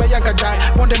ya me tebe yanka die.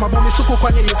 One day my bomb suku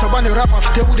kwanye you so one rap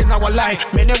after wood in our life.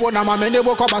 Mene wona ma mene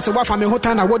wo ko ba so wa fa me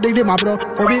hotana wo dey my bro.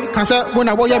 Obi can say when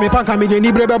I wo ya me panka me ni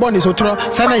brebe boni so tro.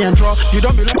 Sana yen tro. You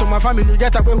don't belong to my family,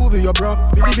 get away who be your bro.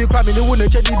 Believe you kwa me ni wo ne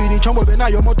chedi bi ni chombo be na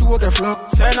your motu wo ke flow.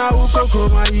 Sana uko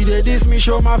kroma you dey this me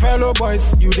show my fellow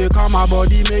boys. You dey come my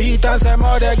body me hit and say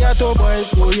more the ghetto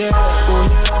boys. Oh yeah. Oh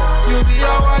yeah. You be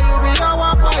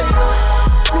our boy.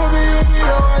 You be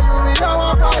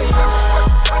our boy.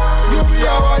 You be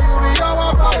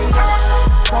our boy.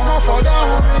 Come on for that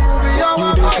homie, you be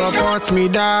our boy. You support me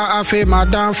da, I feel my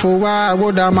down for why.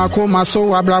 Woda makoma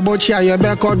so ablabochi ye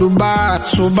beko Dubai.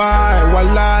 So bye,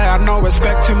 wallahi, I no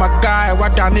respect to my guy.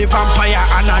 What an vampire,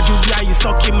 and I Julia is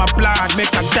sucking my blood,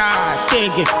 make a die.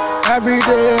 Take it. Every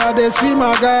day I dey see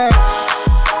my guy.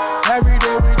 Every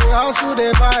day we dey hustle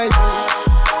the vibe.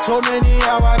 So many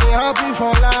hours they happy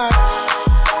for life.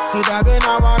 Till that be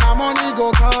now wanna money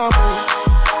go come.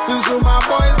 So my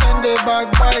boys and they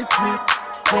backbite me.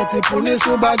 Let it punish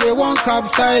so bad they won't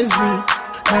capsize me.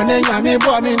 And then ya me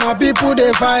boy me now people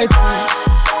they fight me.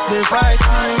 They fight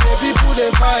me, the people they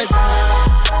fight me.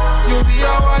 You be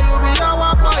our boy. You be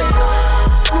our boy.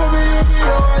 You be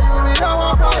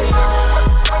our boy.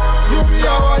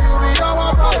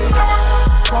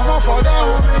 Come on for that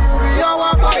homie, you be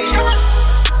our boy.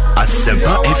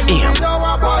 Asempa FM. You be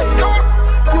our boy.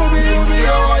 You be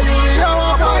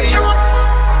our boy.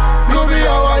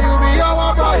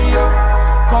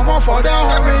 Come on for that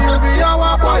homie, you be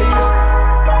our boy.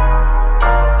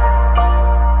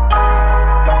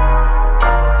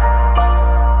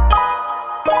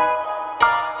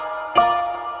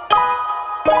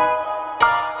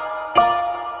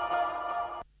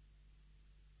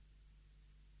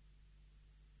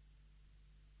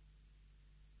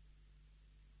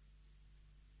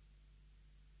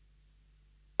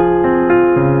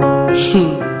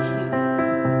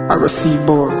 I receive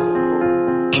boss,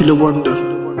 Killer Wonder.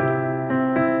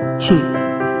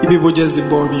 You people just the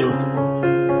bomb you.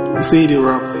 You say the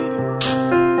rap.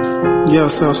 Get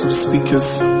yourself some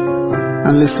speakers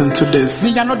and listen to this.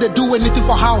 Me, I know they do anything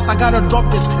for house. I gotta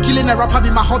drop this. Killing a rapper be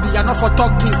my hobby. I know for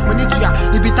talk this. We need to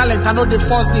it be talent. I know they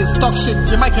force this. Talk shit.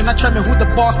 Jamaica cannot tell me who the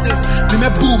boss is. Me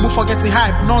boom, forget the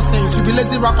hype. Nonsense. You be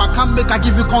lazy rapper. Can't make I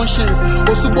give you conscience.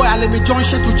 Also boy, I let me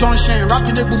junction to junction.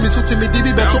 Rapping a boom, me suit me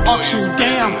DB better auction.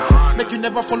 Damn. Make you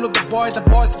never follow the boys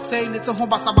are saying it's a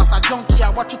home basa junkie. I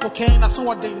watch you cocaine, I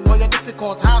saw a ding, or you're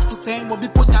difficult, hard to tame. Will be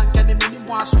put down, can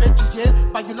more straight to jail,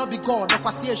 but you know be God. If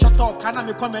I see a shut up, can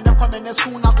I come and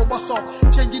soon I go bust up.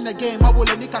 Changing the game, I will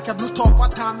nick like a blue top.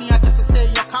 What time me, I just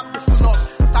say your cup be full up.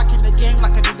 Stuck in the game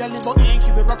like a indelible ink.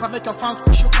 You be rapper, make your fans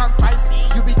push, you can't try see.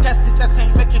 You be testing,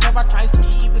 saying, make you never try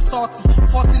see. Be salty,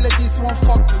 40 ladies won't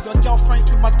fuck me. Your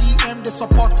girlfriends in my DM, they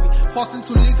support me. Forcing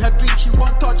to leave her drink, she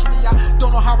won't touch me. I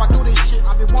don't know how I do this shit.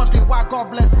 I be wondering why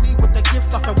God bless me with the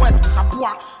gift of a West.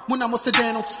 Muna mose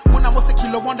deno, muna mose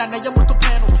kilo wanda na yemu to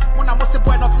peno. Muna mose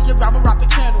boy not in your grammar rap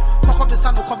channel. Koko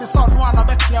besano, kobe son, no one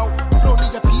be clear. Flow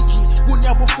nigga PG,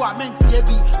 wunya before I meant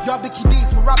CB. Your biki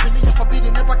D's, me rapping nigga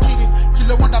forbidden, never kidding.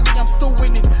 Kilo wanda me, I'm still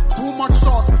winning. Too much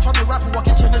sauce, me try me rapping,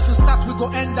 walking chain. If you start, we go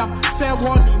end up. Fair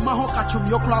warning, my whole catch you,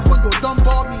 your class when you don't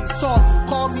bore me. So,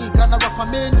 call me, gonna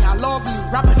rapper mania, lovely.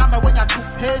 Rapping on me when you do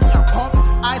penny, pump.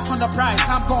 Ice on the prize,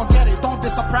 I'm gon' get it, don't be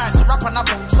surprised. Rapping up,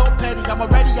 I'm so petty, I'm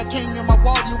already a king in my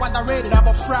world, you underrated, I'm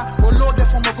a frat. Well, loaded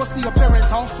from a go see your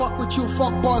parents, I don't fuck with you,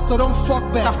 fuck boys, so don't fuck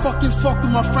back. I fucking fuck with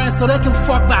my friends so they can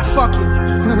fuck back, fuck it.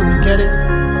 Get it?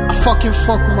 I fucking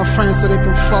fuck with my friends so they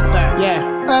can fuck back, yeah.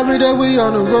 Every day we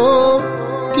on the road,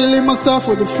 killing myself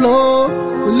with the flow.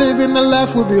 We living the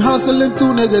life, we be hustling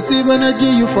through negative energy,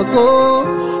 you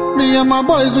forgo. Me and my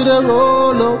boys with a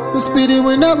roll up. We speedy,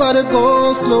 we never they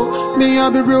go slow. Me I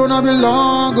be real, I be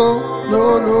long go.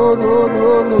 No.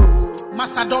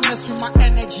 Massa don't mess with my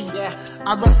energy. Yeah.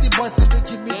 I rusty boys in the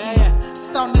Jimmy. Yeah.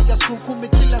 Stand in your school, cool me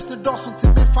killers, the Dawson to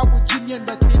me. Fuck with Jimmy and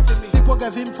Betty to me. People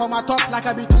give him for my top like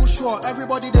I be too sure.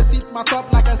 Everybody they sit my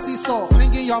top like a seesaw.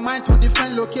 Swinging your mind to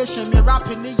different location. Me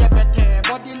rapping in your better.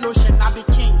 Body lotion, I be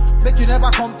king. Make you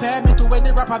never compare me to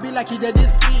any rapper be like he did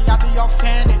this me. I be your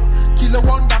fan. Kilo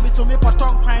wonder me to me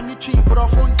potong crying the tree. But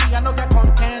of one I no get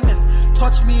contenders.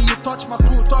 Touch me, you touch my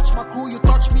crew, you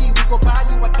touch me, we go buy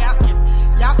you a casket.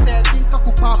 Ya said, think I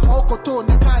could pass for Koto,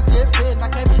 Nika Jefe,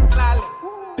 Nakemi Klale.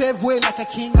 Pave way like a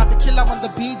king, I be killer on the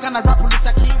beat, gonna rap with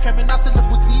a king, feminist in the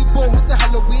boutique, boom, say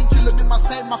Halloween, killing me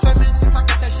myself, my feminist, I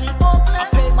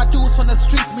pay my dues on the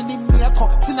streets, me name me a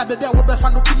cop, Tina baby, I will be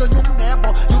fan no kilo, you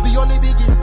never, you be only big